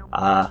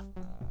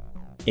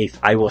 If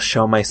I will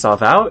show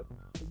myself out,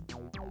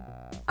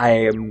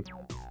 I'm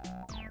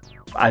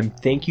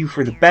thank you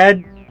for the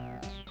bed.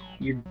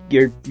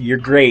 You're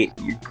great.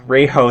 You're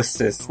great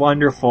hostess.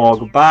 Wonderful.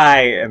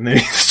 Goodbye. And then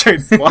he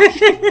starts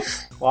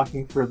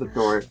walking through the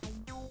door.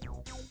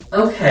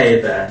 Okay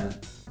then.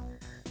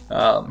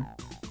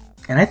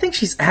 And I think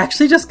she's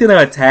actually just gonna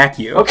attack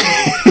you.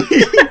 Okay.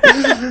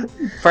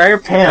 Friar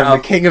Pan,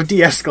 the king of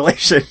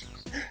de-escalation.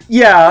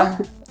 Yeah.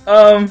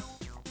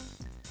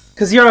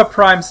 Because you're a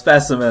prime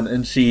specimen,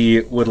 and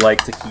she would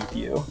like to keep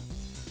you.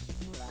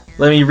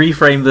 let me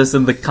reframe this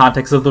in the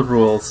context of the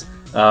rules.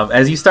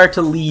 As you start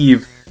to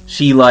leave,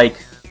 she,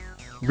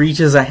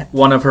 reaches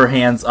one of her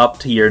hands up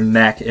to your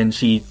neck, and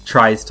she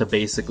tries to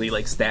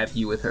basically, stab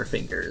you with her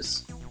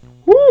fingers.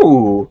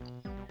 Ooh!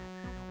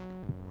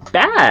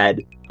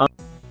 Bad!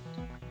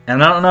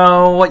 And I don't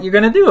know what you're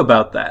gonna do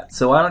about that,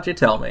 so why don't you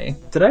tell me?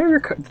 Did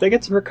I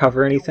get to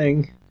recover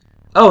anything?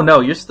 Oh no,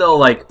 you're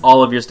still,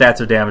 all of your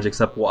stats are damaged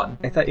except one.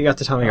 I thought you got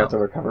to tell me I got to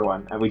recover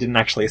one, and we didn't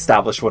actually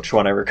establish which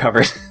one I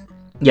recovered.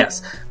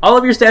 Yes, all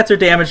of your stats are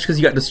damaged because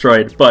you got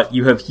destroyed, but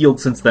you have healed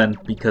since then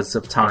because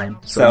of time.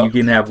 So you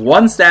can have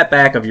one stat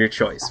back of your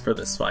choice for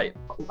this fight.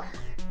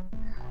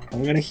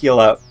 I'm gonna heal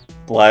up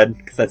blood,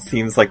 because that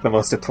seems like the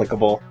most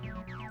applicable.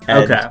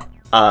 And, Okay.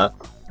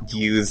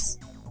 Use...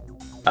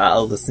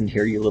 listen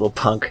here, you little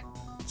punk.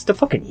 Just to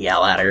fucking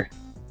yell at her.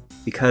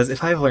 Because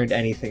if I've learned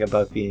anything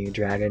about being a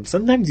dragon,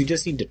 sometimes you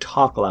just need to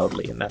talk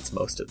loudly, and that's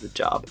most of the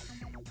job.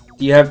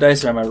 Do you have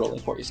dice, or am I rolling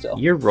for you still?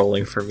 You're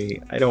rolling for me.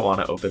 I don't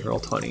want to open roll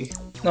 20.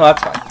 No,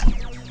 that's fine.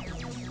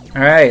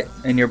 Alright,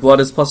 and your blood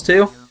is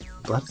 +2?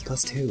 Blood is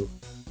 +2.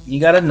 You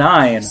got a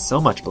 9. So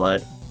much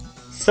blood.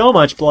 So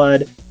much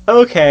blood.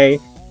 Okay.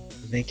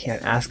 They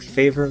can't ask a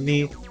favor of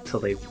me till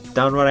they've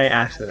done what I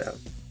asked of them.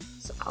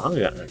 So I'm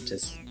gonna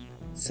just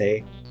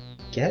say,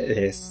 get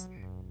this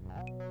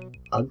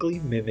ugly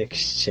mimic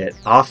shit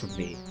off of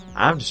me.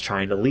 I'm just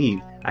trying to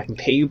leave. I can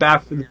pay you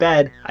back for the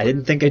bed. I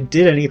didn't think I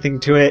did anything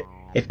to it.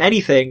 If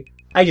anything,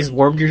 I just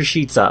warmed your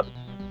sheets up.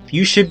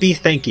 You should be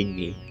thanking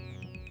me.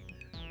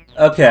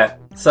 Okay,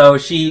 so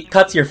she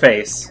cuts your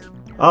face.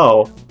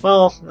 Oh,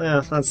 well,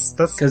 yeah, that's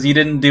Because you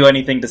didn't do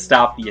anything to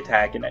stop the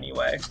attack in any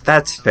way.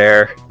 that's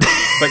fair.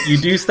 But you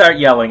do start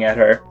yelling at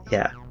her.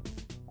 Yeah.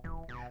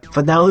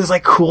 But now there's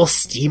cool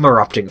steam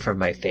erupting from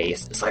my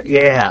face. It's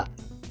yeah.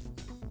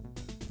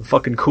 I'm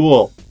fucking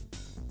cool.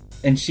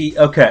 And she...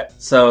 Okay,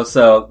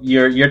 so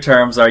your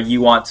terms are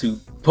you want to...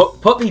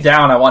 Put me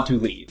down, I want to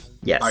leave.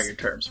 Yes. Are your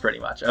terms, pretty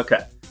much.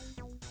 Okay.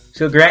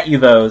 She'll grant you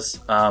those,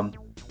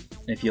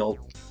 if you'll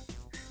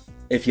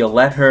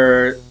let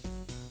her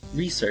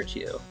research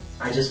you.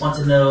 I just want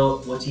to know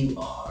what you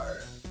are.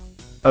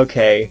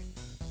 Okay.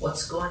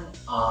 What's going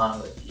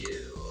on with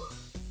you?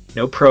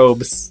 No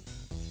probes.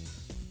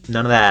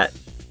 None of that.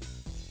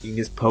 You can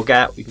just poke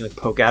at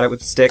it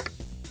with a stick.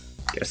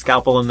 Get a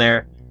scalpel in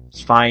there.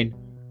 It's fine.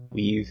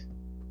 We've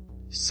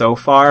so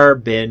far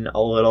been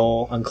a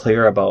little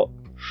unclear about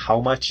how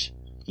much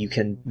you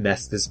can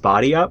mess this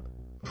body up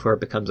before it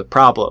becomes a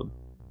problem.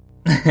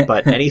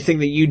 But anything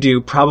that you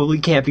do probably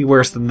can't be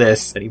worse than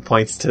this. And he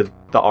points to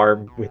the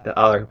arm with the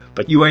other.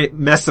 But you ain't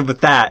messing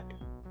with that.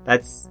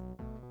 That's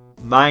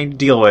mine to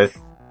deal with.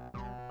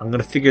 I'm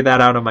gonna figure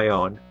that out on my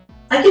own.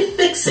 I can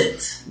fix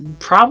it.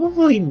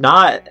 Probably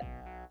not.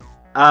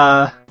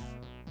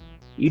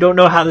 You don't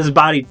know how this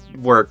body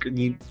works.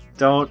 You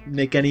don't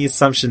make any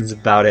assumptions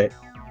about it.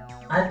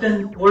 I've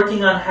been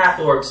working on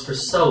half-orcs for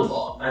so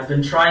long. I've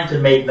been trying to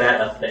make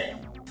that a thing.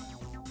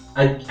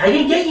 I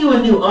can get you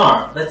a new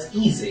arm. That's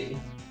easy.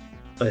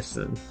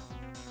 Listen.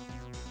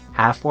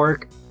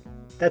 Half-orc?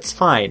 That's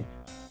fine.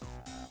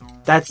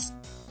 That's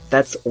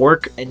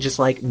orc and just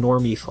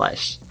normie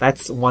flesh.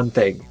 That's one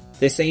thing.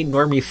 This ain't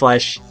normie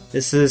flesh.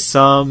 This is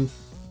some...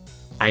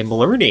 I'm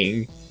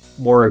learning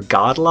more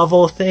god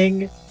level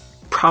thing.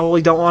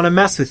 Probably don't want to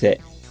mess with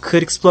it.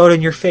 Could explode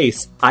in your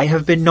face. I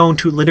have been known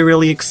to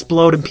literally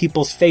explode in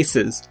people's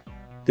faces.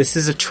 This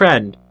is a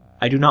trend.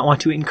 I do not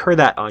want to incur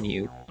that on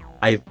you.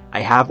 I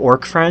have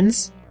orc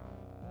friends.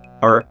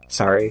 I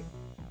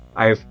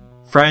have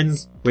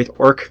friends with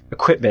orc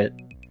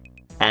equipment.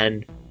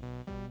 And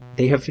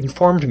they have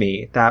informed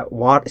me that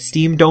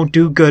Steam don't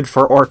do good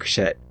for orc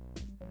shit.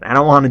 I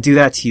don't want to do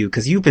that to you,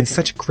 because you've been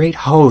such a great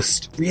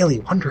host. Really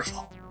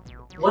wonderful.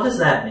 What does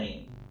that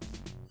mean?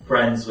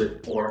 Friends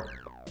with orc?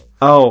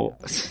 Oh,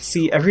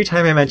 see, every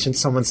time I mention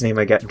someone's name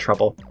I get in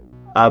trouble.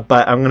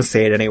 But I'm gonna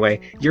say it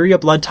anyway. Yuria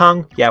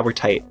Bloodtongue? Yeah, we're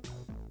tight.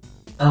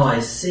 Oh, I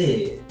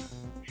see.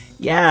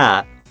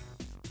 Yeah.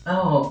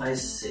 Oh, I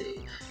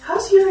see.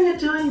 How's Yuria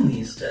doing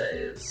these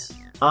days?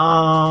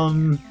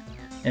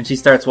 And she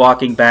starts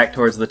walking back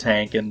towards the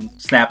tank and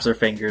snaps her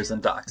fingers,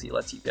 and Doxy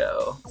lets you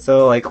go.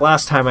 So,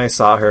 last time I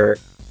saw her,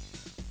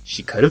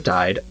 she could have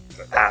died.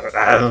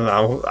 I don't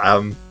know.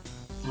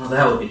 Well,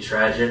 that would be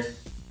tragic.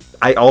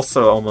 I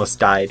also almost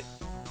died.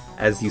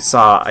 As you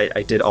saw,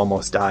 I did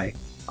almost die.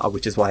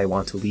 Which is why I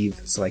want to leave,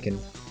 so I can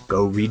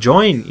go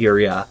rejoin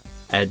Yuria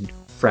and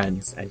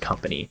friends and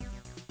company.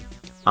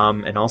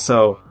 And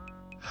also...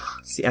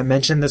 See, I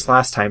mentioned this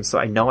last time, so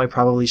I know I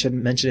probably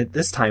shouldn't mention it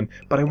this time,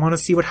 but I want to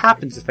see what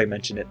happens if I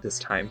mention it this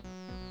time.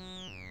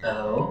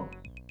 Oh?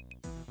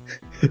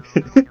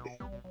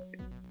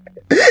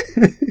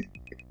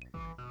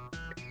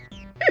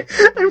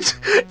 I'm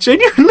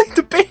genuinely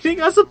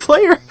debating as a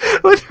player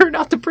whether or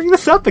not to bring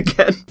this up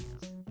again.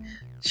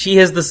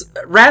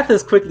 Wrath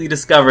has quickly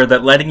discovered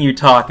that letting you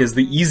talk is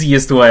the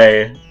easiest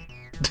way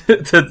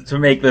to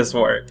make this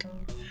work.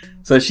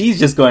 So she's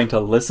just going to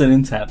listen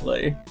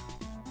intently.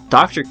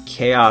 Dr.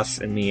 Chaos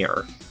and me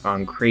are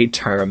on great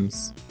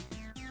terms.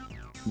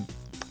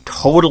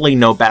 totally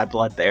no bad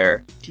blood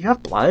there. Do you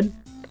have blood?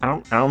 I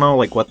don't know,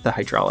 like, what the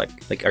hydraulic...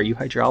 Like, are you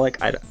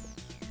hydraulic? Why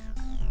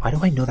do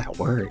I know that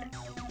word?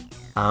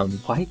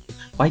 Why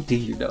do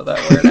you know that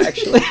word,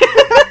 actually?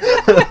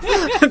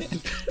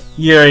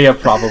 Yuria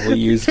probably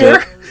used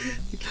it.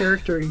 The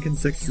character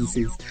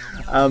inconsistencies.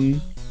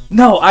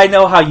 No, I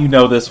know how you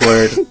know this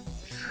word.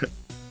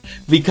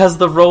 Because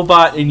the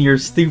robot in your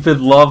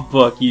stupid love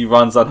book, he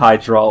runs on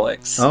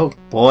hydraulics. Oh,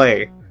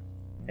 boy.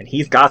 And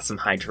he's got some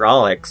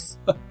hydraulics.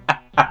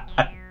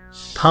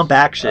 Pump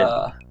action.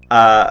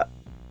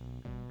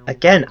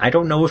 Again, I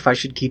don't know if I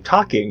should keep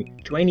talking.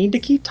 Do I need to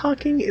keep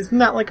talking? Isn't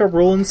that like a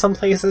rule in some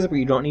places where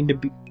you don't need to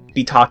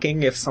be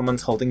talking if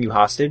someone's holding you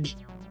hostage?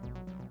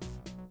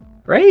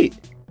 Right?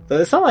 So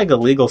it's not like a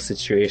legal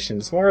situation.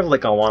 It's more of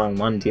like a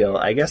one-on-one deal.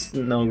 I guess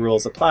no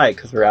rules apply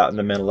because we're out in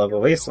the middle of a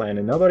wasteland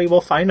and nobody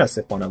will find us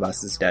if one of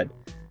us is dead.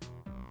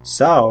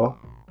 So...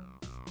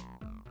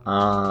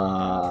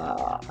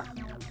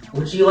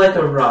 Would you like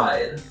a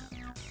ride?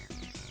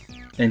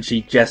 And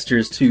she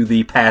gestures to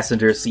the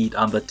passenger seat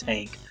on the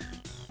tank.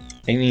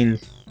 I mean,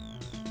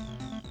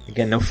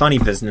 again, no funny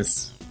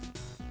business.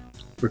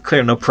 We're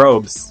clear, no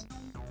probes.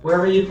 Where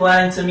were you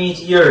planning to meet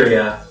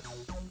Yuria?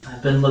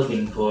 I've been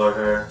looking for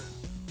her.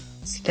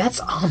 See, that's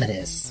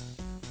ominous.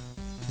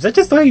 Is that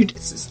just the way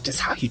just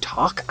how you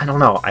talk? I don't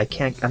know.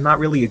 I'm not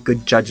really a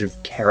good judge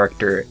of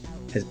character.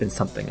 Has been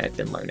something I've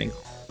been learning.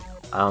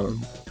 Don't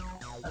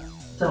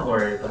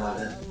worry about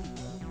it.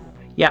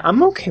 Yeah,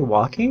 I'm okay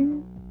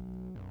walking.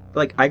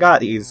 Like, I got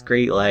these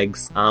great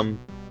legs. Do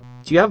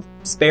you have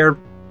spare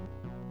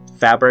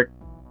fabric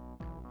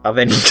of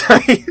any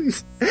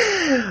kind?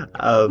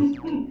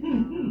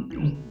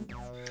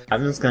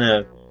 I'm just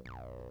gonna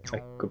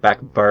go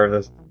back and borrow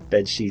those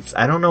bed sheets.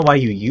 I don't know why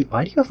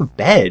why do you have a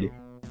bed?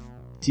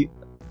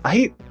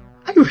 I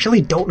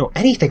really don't know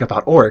anything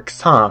about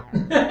orcs, huh?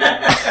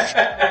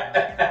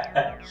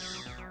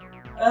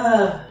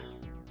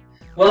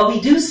 Well, we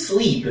do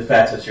sleep, if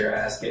that's what you're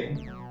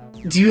asking.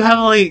 Do you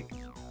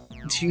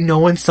know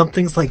when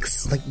something's like,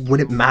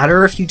 would it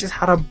matter if you just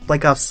had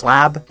a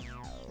slab?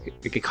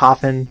 Like a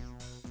coffin?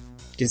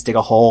 Just dig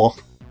a hole?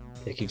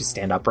 Like you just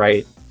stand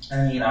upright?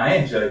 I mean, I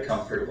enjoy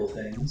comfortable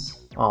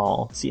things.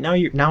 Oh, see, now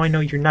I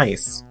know you're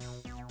nice.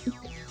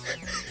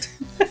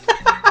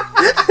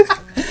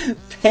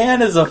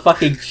 Pan is a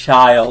fucking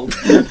child.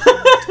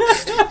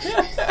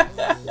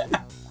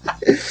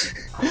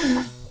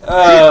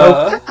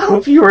 I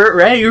hope you weren't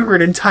ready for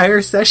an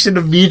entire session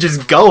of me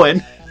just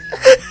going.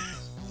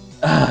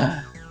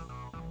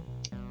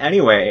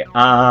 Anyway,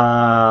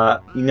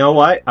 you know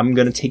what? I'm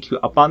gonna take you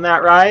up on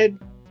that ride,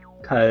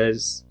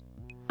 cause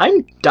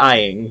I'm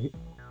dying,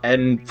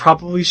 and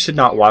probably should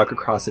not walk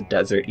across a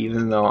desert,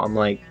 even though I'm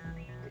like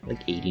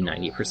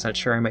 80-90%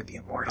 sure I might be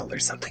immortal or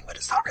something, but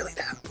it's not really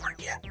that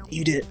important yet.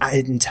 I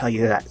didn't tell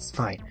you that, it's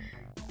fine.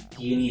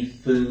 Do you need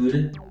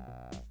food?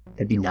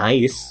 That'd be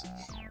nice.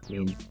 I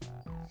mean,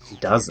 who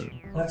doesn't?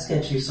 Let's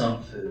get you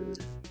some food.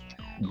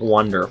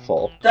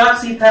 Wonderful.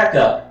 Doxy, pack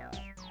up!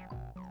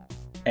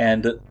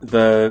 And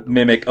the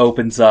mimic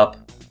opens up,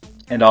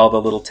 and all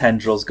the little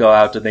tendrils go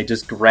out, and they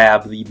just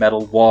grab the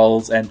metal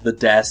walls and the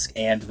desk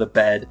and the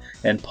bed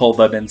and pull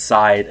them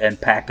inside and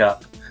pack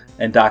up.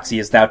 And Doxy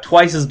is now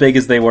twice as big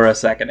as they were a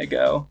second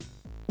ago.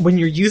 When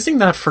you're using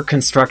that for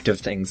constructive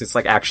things, it's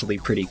actually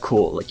pretty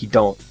cool. You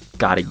don't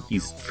gotta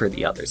use it for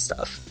the other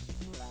stuff.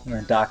 And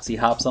then Doxy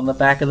hops on the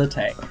back of the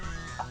tank,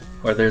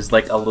 where there's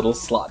a little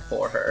slot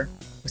for her.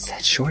 What's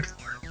that short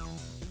for?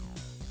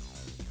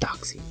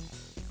 Doxy.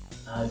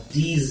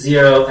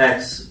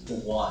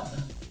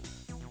 D0X1.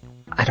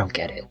 I don't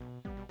get it.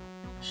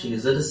 She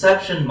is a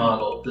deception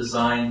model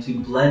designed to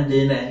blend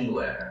in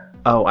anywhere.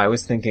 Oh, I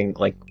was thinking,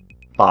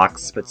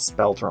 box, but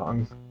spelled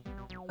wrong.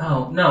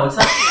 Oh, no, it's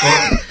not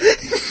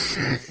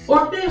short.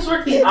 Orc names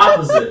work the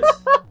opposite.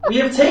 We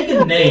have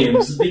taken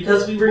names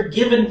because we were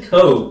given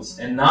codes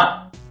and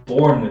not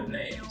born with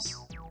names.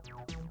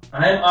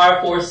 I'm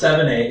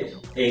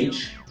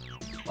R478H,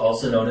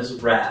 also known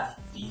as Wrath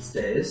these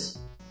days.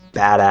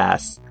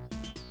 Badass.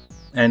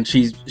 And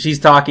she's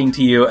talking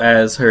to you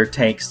as her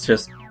tanks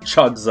just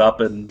chugs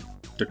up and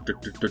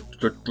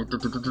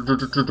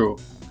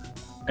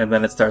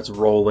then it starts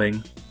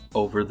rolling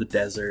over the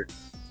desert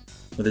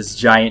with this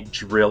giant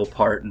drill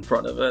part in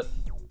front of it.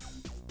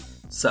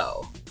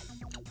 So,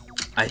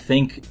 I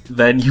think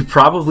then you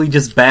probably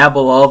just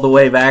babble all the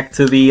way back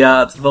to the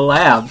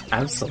lab.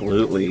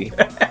 Absolutely.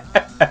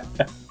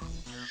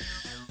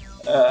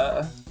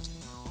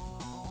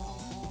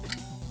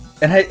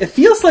 And it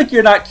feels like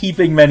you're not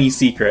keeping many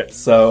secrets,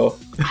 so...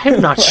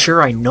 I'm not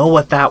sure I know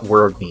what that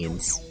word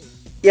means.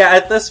 Yeah,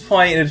 at this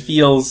point it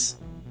feels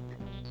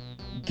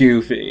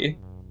goofy.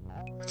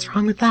 What's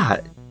wrong with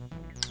that?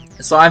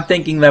 So I'm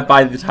thinking that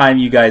by the time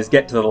you guys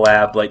get to the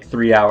lab,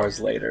 3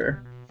 hours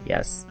later...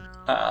 Yes.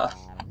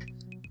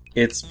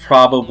 It's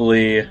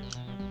probably...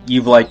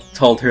 You've,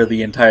 told her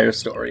the entire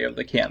story of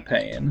the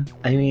campaign.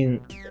 I mean...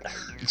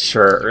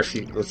 Sure,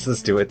 let's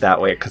just do it that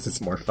way, because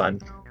it's more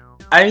fun.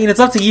 I mean, it's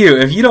up to you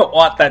if you don't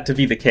want that to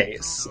be the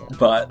case,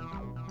 but...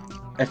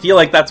 I feel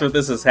like that's where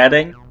this is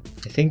heading.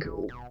 I think,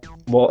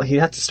 well, he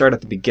had to start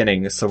at the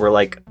beginning, so we're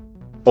like,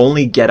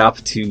 only get up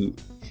to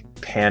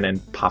Pan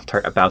and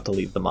Pop-Tart about to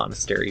leave the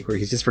monastery, where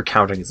he's just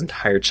recounting his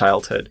entire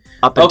childhood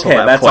up until Okay,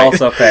 that that's point.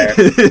 also fair.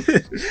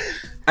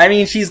 I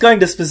mean, she's going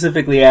to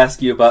specifically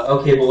ask you about,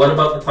 okay, but what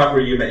about the part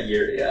where you met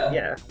Yuria?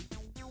 Yeah.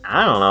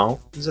 I don't know.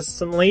 Just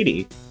some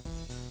lady.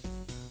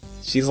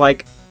 She's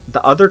like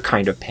the other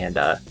kind of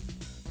panda.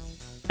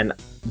 And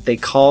they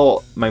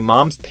call my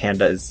mom's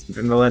pandas,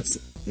 even though that's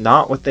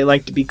not what they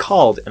like to be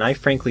called, and I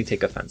frankly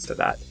take offense to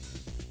that.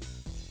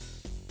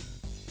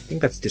 I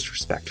think that's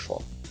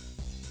disrespectful.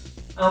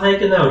 I'll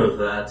make a note of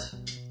that.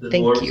 The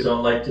Thank dwarves you.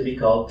 don't like to be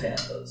called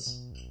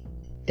pandas.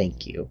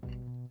 Thank you.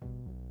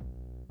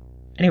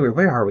 Anyway,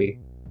 where are we?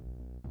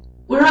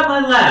 We're at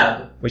my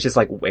lab. Which is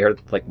like where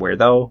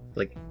though?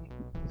 Like,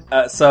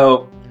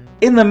 So,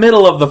 in the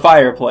middle of the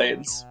fire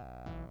plains,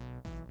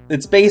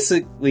 it's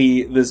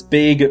basically this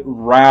big,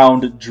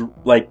 round,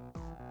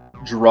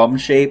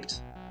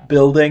 drum-shaped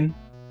building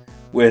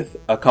with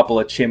a couple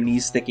of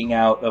chimneys sticking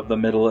out of the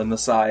middle and the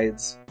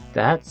sides.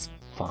 that's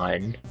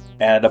fun.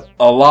 And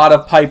a lot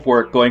of pipe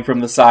work going from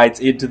the sides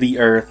into the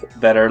earth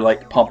that are,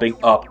 like, pumping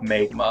up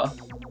magma.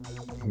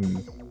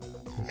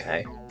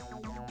 Okay.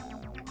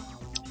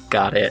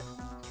 Got it.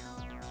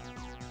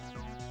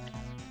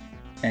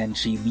 And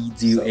she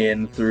leads you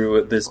in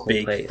through this cool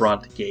big place.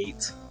 front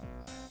gate.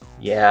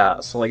 Yeah,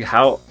 so like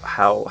how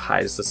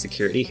high is the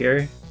security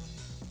here?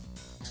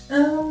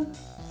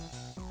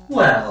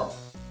 Well,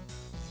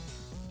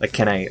 Like,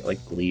 can I like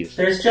leave?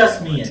 there's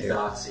just if I me want and to?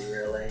 Doxy,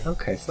 really.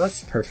 Okay, so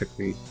that's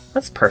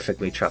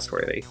perfectly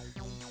trustworthy.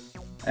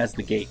 As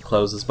the gate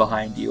closes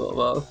behind you,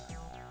 Ovo.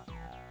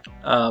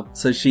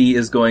 So she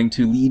is going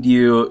to lead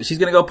you. She's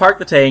going to go park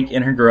the tank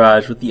in her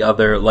garage with the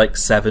other,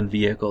 7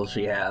 vehicles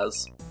she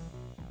has.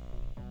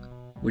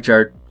 Which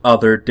are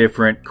other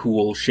different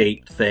cool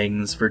shaped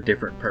things for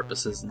different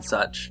purposes and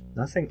such.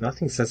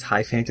 Nothing says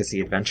high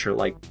fantasy adventure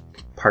like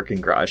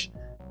parking garage.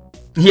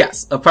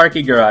 Yes, a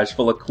parking garage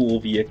full of cool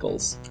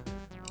vehicles.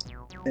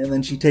 And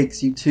then she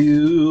takes you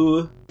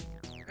to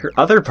Her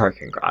other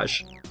parking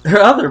garage. her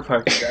other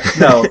parking garage.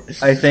 No,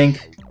 I think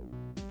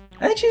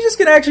she's just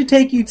gonna actually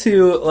take you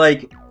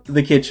to,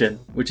 the kitchen,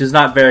 which is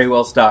not very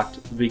well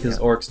stocked because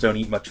orcs don't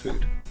eat much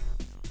food.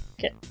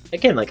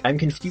 Again, I'm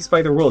confused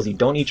by the rules. You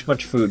don't eat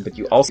much food, but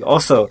you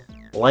also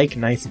like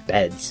nice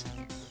beds.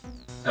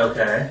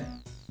 Okay.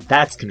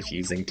 That's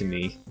confusing to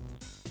me.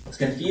 What's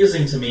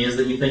confusing to me is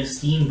that you think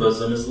Steam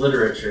Bosom is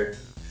literature.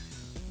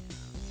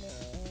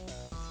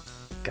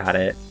 Got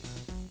it.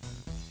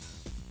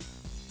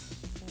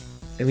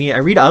 I mean, I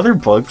read other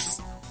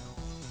books.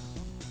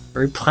 I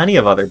read plenty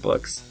of other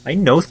books. I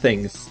know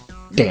things.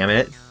 Damn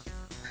it.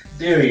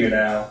 Do you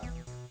now?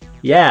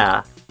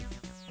 Yeah.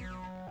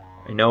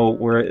 I know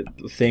where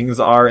things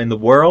are in the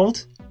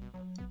world.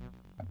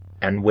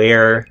 And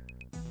where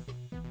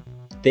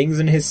things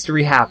in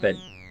history happen.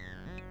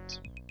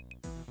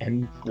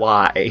 And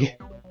why.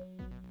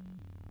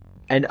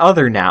 And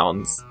other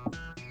nouns.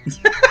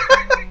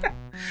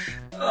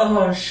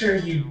 Oh, I'm sure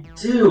you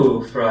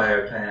do,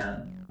 Friar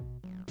Pan.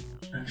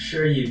 I'm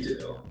sure you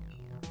do.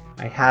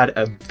 I had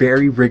a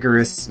very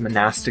rigorous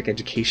monastic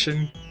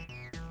education.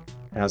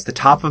 And I was the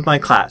top of my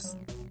class.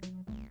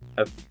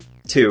 Of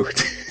 2.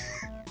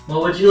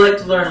 Well, would you like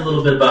to learn a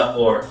little bit about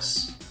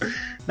orcs?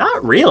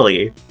 Not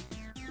really.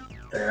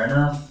 Fair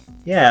enough.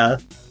 Yeah.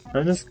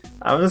 I'm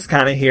just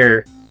kind of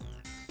here.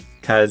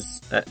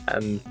 Cause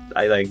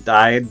I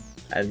died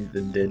and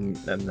then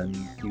didn't, and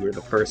then you were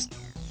the first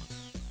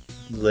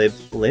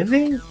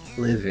living?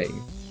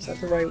 Is that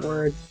the right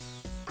word?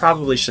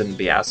 Probably shouldn't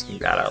be asking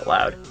that out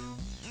loud.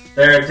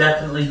 There are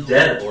definitely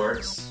dead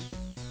orcs,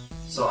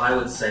 so I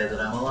would say that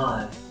I'm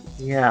alive.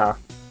 Yeah.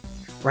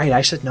 Right,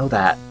 I should know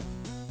that.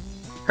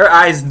 Her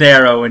eyes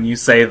narrow when you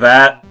say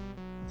that.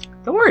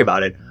 Don't worry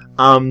about it.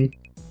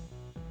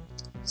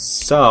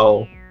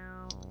 So,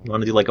 you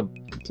want to do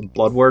some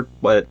blood work?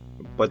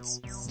 What's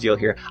the deal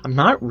here? I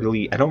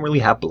don't really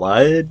have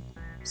blood,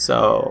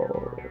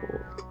 so...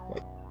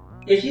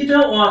 If you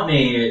don't want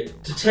me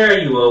to tear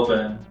you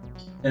open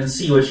and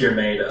see what you're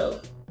made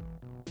of,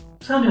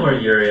 tell me where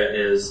Yuria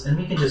is, and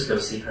we can just go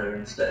see her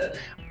instead.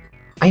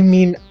 I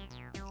mean,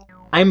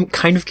 I'm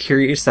kind of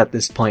curious at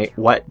this point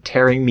what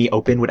tearing me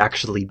open would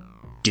actually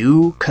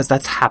do, because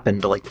that's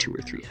happened 2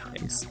 or 3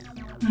 times.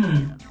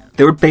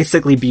 There would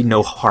basically be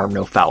no harm,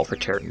 no foul for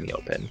tearing me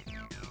open.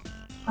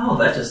 Oh,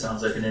 that just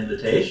sounds like an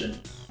invitation.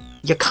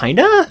 Yeah,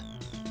 kinda?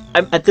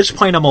 At this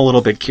point, I'm a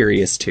little bit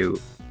curious, too.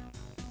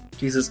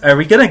 Jesus, are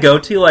we gonna go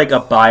to, a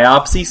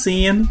biopsy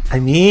scene? I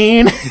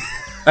mean...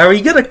 Are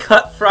we gonna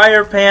cut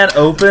Friar Pan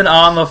open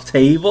on the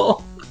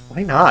table?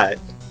 Why not?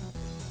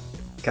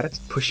 Gotta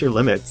push your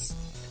limits.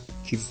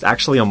 If he's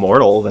actually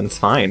immortal, then it's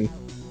fine.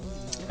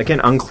 Again,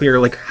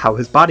 unclear, how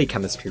his body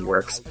chemistry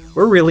works.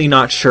 We're really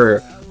not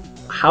sure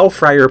how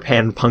Friar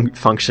Pan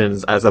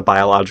functions as a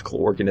biological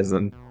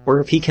organism, or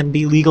if he can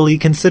be legally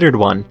considered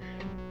one.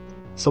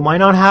 So why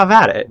not have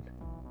at it?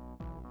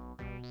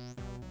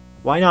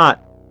 Why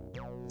not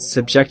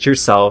subject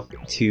yourself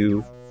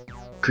to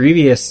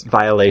grievous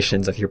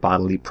violations of your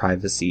bodily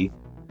privacy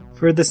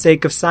for the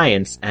sake of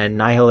science and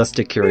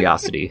nihilistic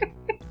curiosity.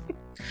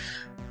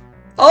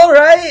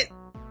 Alright!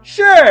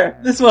 Sure!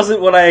 This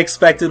wasn't what I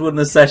expected when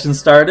the session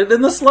started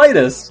in the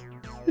slightest.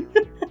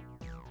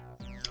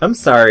 I'm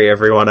sorry,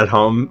 everyone at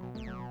home.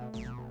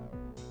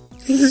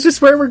 This is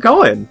just where we're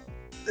going.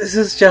 This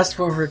is just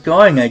where we're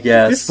going, I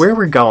guess. This is where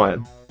we're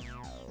going.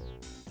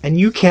 And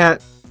you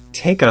can't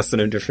take us in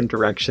a different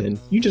direction.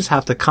 You just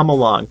have to come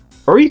along.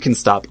 Or you can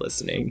stop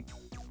listening.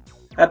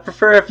 I'd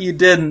prefer if you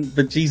didn't,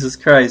 but Jesus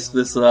Christ,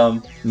 this,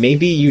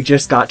 Maybe you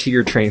just got to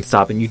your train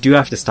stop and you do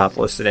have to stop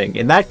listening.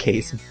 In that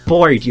case,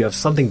 boy, do you have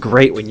something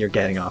great when you're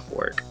getting off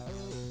work.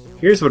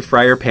 Here's what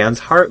Friar Pan's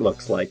heart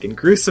looks like in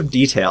gruesome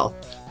detail.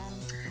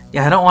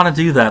 Yeah, I don't want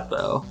to do that,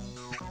 though.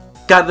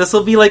 God, this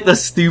will be like the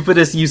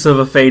stupidest use of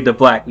a fade to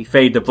black. We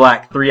fade to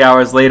black 3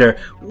 hours later.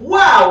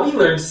 Wow, we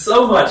learned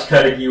so much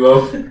cutting you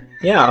open.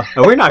 Yeah,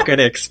 and we're not going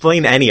to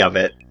explain any of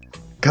it.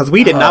 Because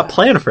we did not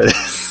plan for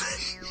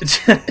this.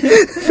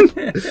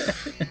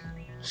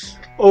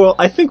 Well,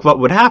 I think what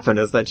would happen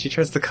is that she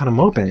tries to cut him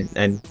open,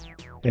 and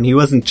he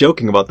wasn't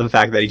joking about the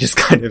fact that he just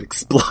kind of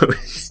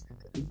explodes.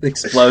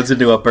 Explodes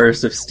into a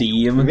burst of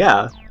steam.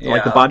 Yeah,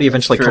 like the body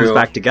eventually comes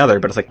back together,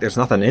 but it's like there's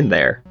nothing in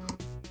there.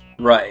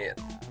 Right.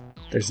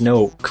 There's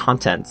no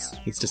contents.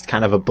 He's just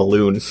kind of a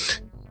balloon.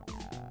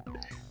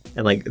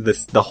 And like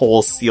the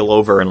holes seal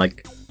over and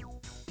like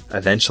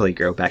eventually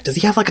grow back. Does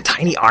he have like a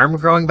tiny arm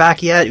growing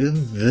back yet?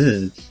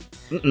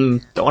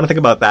 Don't want to think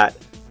about that.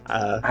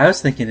 I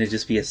was thinking it'd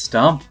just be a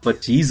stump,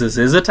 but Jesus,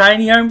 is a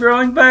tiny arm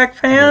growing back,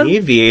 Pan?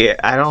 Maybe.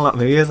 I don't know.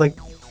 Maybe it's like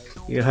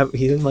he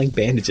didn't like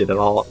bandage it at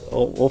all.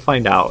 We'll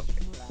find out.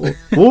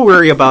 We'll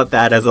worry about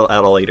that at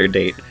a later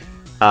date.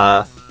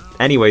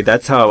 Anyway,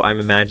 that's how I'm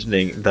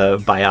imagining the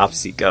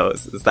biopsy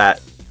goes. Is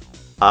that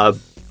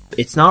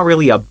it's not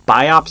really a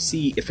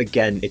biopsy if,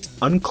 again, it's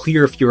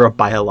unclear if you're a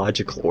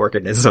biological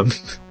organism.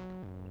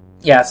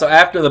 Yeah, so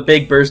after the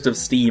big burst of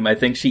steam, I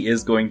think she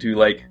is going to,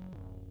 like,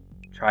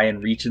 try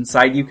and reach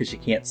inside you because she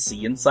can't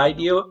see inside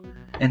you,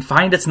 and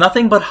find it's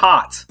nothing but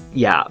hot.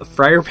 Yeah,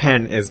 Friar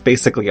Pan is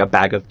basically a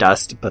bag of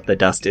dust, but the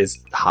dust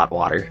is hot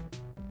water.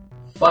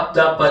 Fucked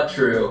up but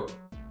true.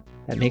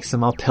 That makes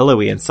him all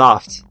pillowy and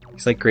soft.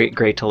 It's like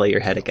great to lay your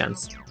head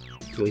against.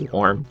 Really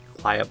warm,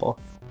 pliable.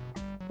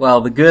 Well,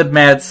 the good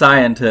mad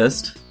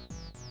scientist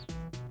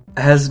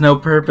has no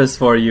purpose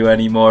for you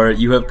anymore.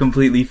 You have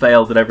completely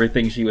failed at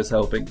everything she was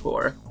hoping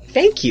for.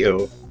 Thank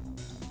you!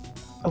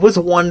 It was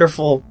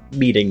wonderful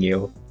meeting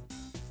you.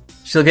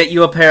 She'll get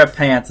you a pair of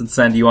pants and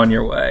send you on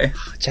your way.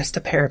 Just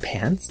a pair of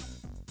pants?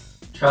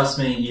 Trust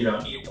me, you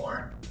don't need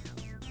more.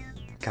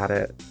 Got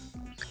it.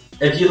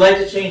 If you'd like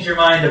to change your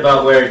mind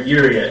about where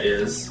Yuria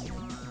is...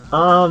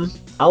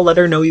 I'll let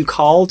her know you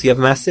called. Do you have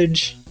a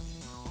message?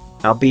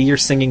 I'll be your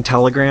singing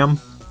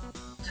telegram.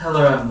 Tell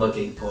her I'm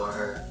looking for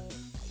her.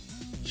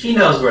 She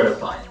knows where to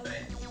find me.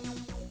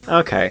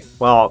 Okay,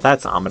 well,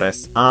 that's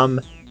ominous.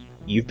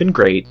 You've been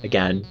great,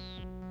 again.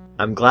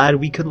 I'm glad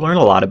we could learn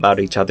a lot about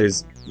each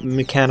other's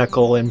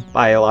mechanical and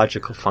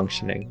biological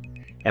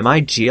functioning. Am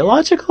I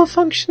geological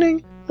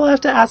functioning? We'll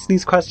have to ask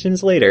these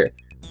questions later.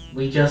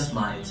 We just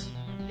might.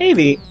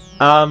 Maybe.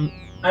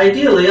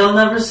 Ideally, I'll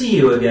never see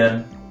you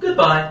again.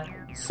 Goodbye.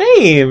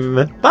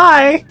 Same!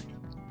 Bye!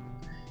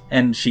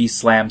 And she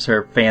slams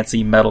her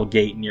fancy metal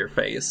gate in your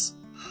face.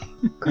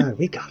 God,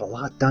 we got a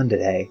lot done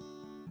today.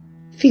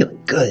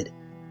 Feeling good.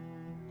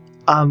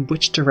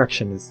 Which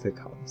direction is the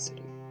Column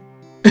City?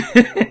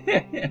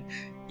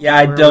 Yeah,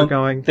 I Where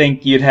don't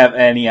think you'd have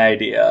any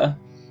idea.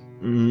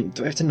 Do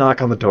I have to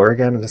knock on the door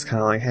again and just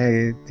kind of like,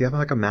 hey, do you have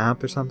like a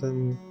map or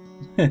something?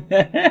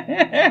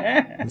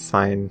 It's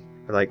fine.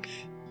 Or like,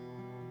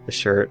 a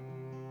shirt.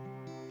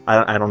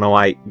 I don't know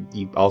why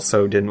you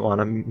also didn't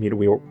want me to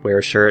wear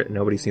a shirt.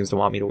 Nobody seems to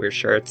want me to wear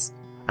shirts.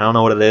 I don't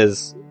know what it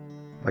is.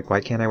 Like,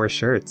 why can't I wear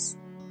shirts?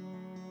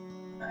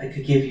 I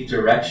could give you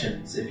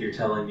directions if you're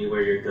telling me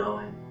where you're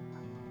going.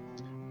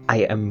 I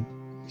am...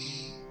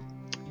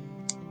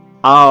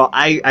 Oh,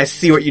 I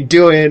see what you're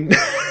doing.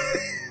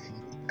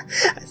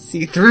 I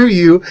see through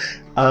you.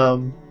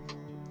 I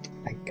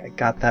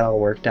got that all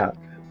worked out.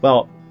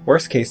 Well,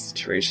 worst case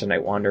situation, I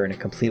wander in a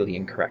completely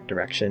incorrect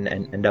direction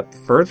and end up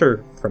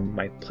further from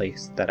my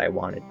place that I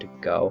wanted to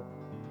go.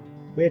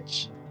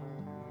 Which,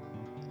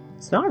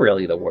 it's not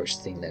really the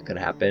worst thing that could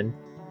happen.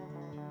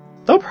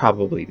 They'll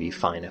probably be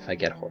fine if I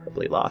get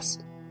horribly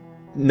lost.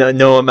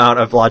 No amount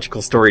of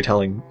logical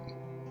storytelling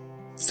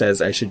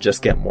says I should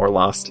just get more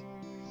lost.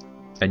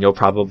 And you'll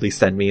probably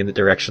send me in the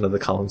direction of the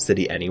Column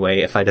City anyway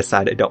if I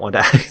decide I don't want to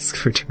ask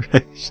for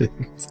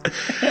directions.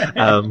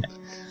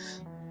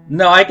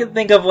 No, I can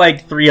think of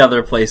like 3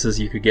 other places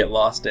you could get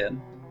lost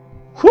in.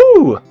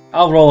 Whew!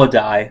 I'll roll a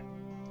die.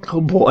 Oh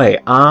boy,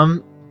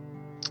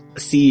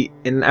 see,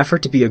 in an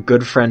effort to be a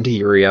good friend to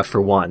Yuria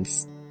for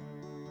once,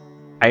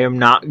 I am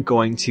not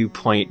going to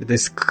point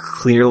this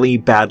clearly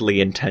badly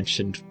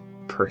intentioned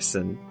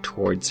person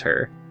towards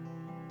her.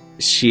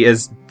 She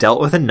has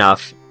dealt with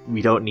enough.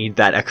 We don't need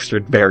that extra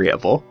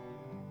variable.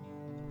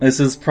 This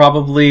is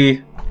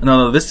probably...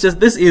 No, this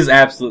is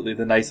absolutely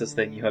the nicest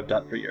thing you have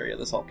done for Yuria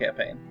this whole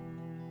campaign.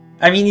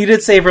 I mean, you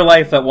did save her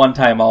life at one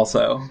time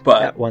also,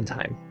 but... At one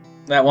time.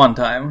 At one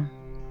time.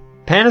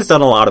 Pan has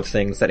done a lot of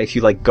things that if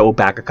you, like, go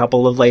back a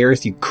couple of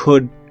layers, you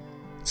could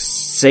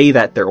say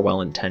that they're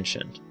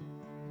well-intentioned.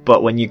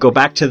 But when you go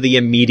back to the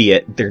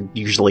immediate, they're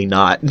usually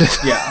not.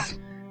 Yeah.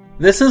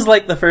 This is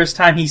like the first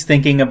time he's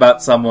thinking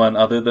about someone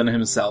other than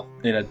himself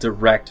in a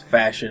direct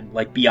fashion,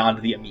 like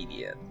beyond the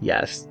immediate.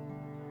 Yes.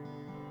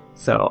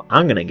 So,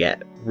 I'm gonna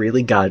get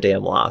really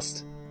goddamn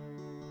lost.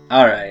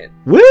 Alright.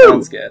 Woo!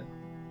 Sounds good.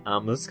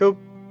 Let's go...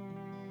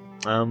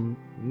 I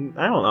don't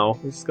know.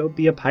 Let's go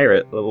be a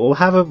pirate. We'll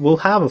have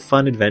a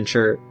fun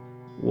adventure,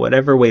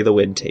 whatever way the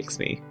wind takes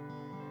me.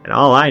 And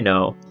all I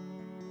know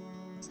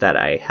is that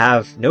I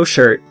have no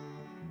shirt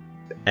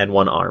and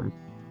one arm.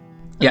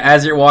 Yeah,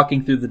 as you're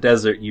walking through the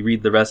desert, you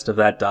read the rest of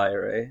that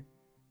diary.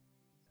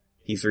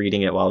 He's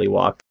reading it while he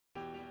walks.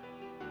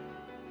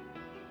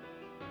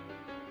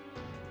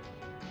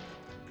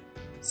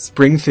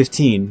 Spring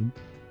 15.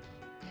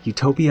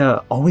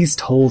 Utopia always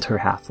told her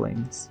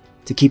halflings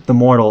to keep the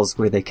mortals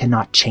where they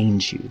cannot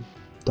change you,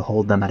 to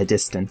hold them at a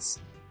distance.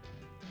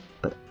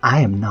 But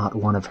I am not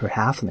one of her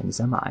halflings,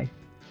 am I?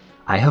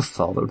 I have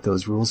followed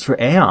those rules for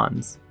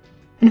aeons.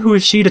 And who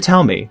is she to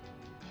tell me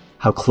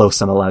how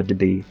close I'm allowed to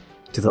be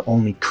to the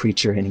only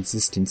creature in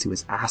existence who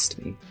has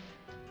asked me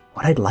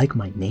what I'd like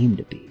my name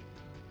to be?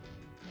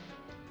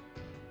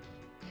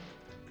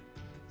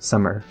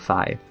 Summer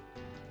 5.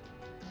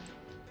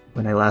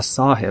 When I last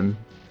saw him,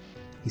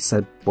 he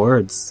said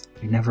words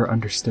I never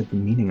understood the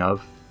meaning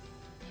of.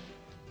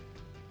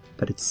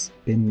 But it's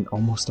been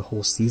almost a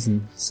whole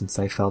season since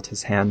I felt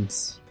his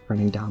hands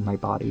running down my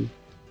body.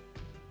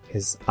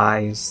 His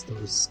eyes,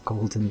 those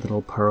golden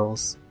little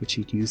pearls which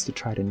he'd used to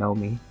try to know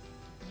me.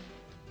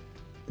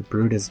 The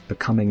brood is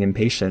becoming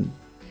impatient.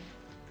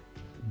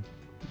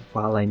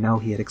 While I know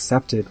he had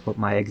accepted what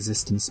my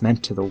existence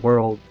meant to the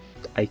world,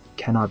 I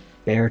cannot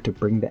bear to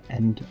bring the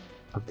end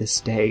of this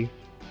day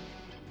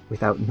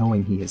without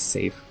knowing he is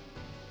safe.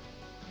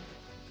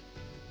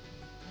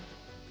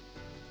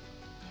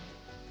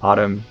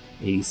 Autumn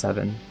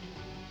 87.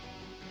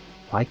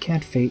 Why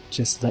can't fate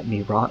just let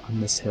me rot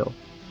on this hill?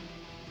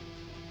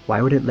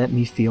 Why would it let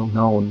me feel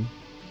known,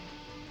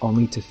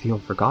 only to feel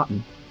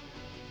forgotten?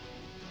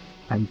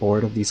 I'm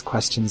bored of these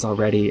questions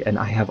already, and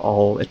I have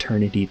all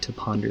eternity to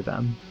ponder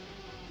them.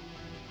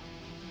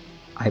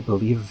 I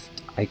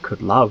believed I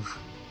could love.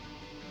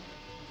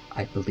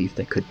 I believed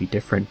I could be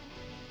different.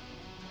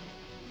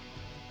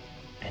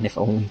 And if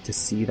only to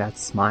see that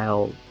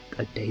smile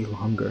a day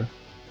longer.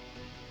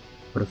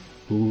 What a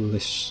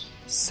foolish,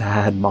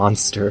 sad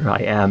monster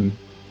I am.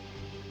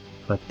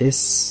 But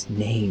this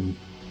name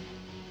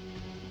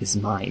is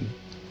mine.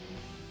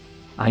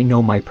 I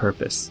know my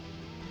purpose.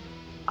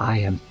 I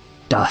am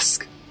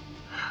dusk.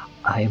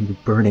 I am the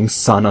burning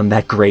sun on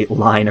that great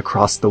line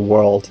across the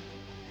world.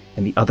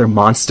 And the other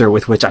monster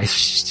with which I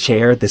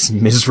share this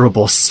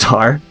miserable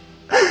star,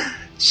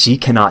 she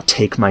cannot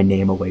take my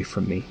name away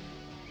from me.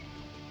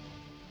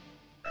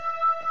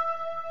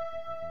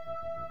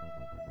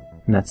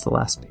 And that's the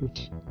last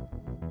page.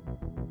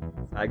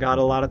 I got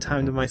a lot of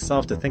time to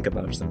myself to think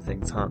about some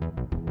things, huh?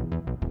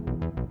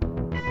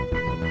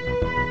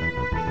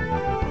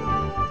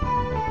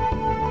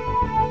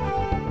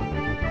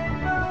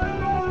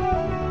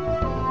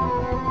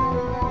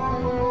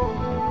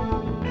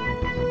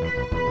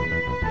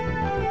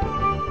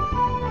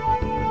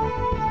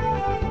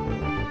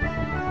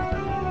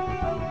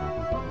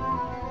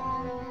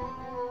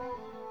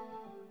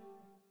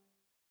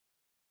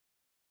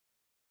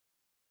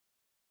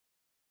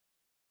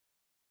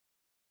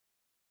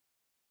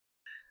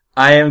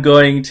 I am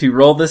going to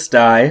roll this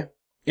die.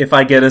 If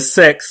I get a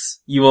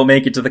 6, you will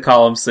make it to the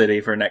Column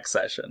City for next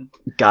session.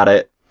 Got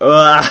it.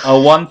 Ugh.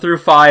 A 1 through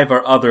 5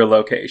 are other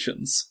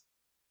locations.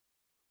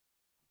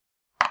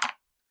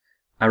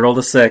 I rolled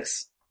a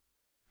 6.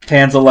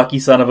 Pan's a lucky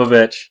son of a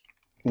bitch.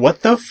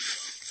 What the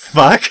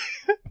fuck?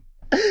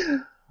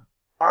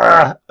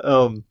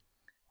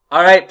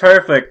 Alright,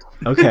 perfect.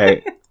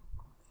 Okay.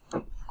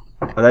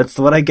 That's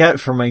what I get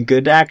for my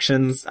good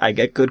actions. I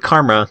get good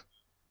karma.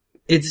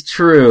 It's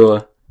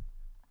true.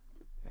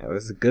 I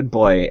was a good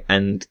boy,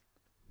 and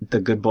the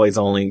good boys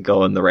only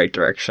go in the right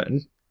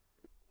direction.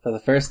 For the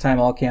first time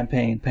all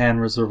campaign,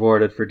 Pan was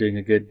rewarded for doing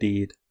a good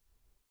deed.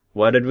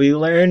 What did we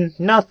learn?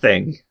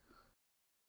 Nothing.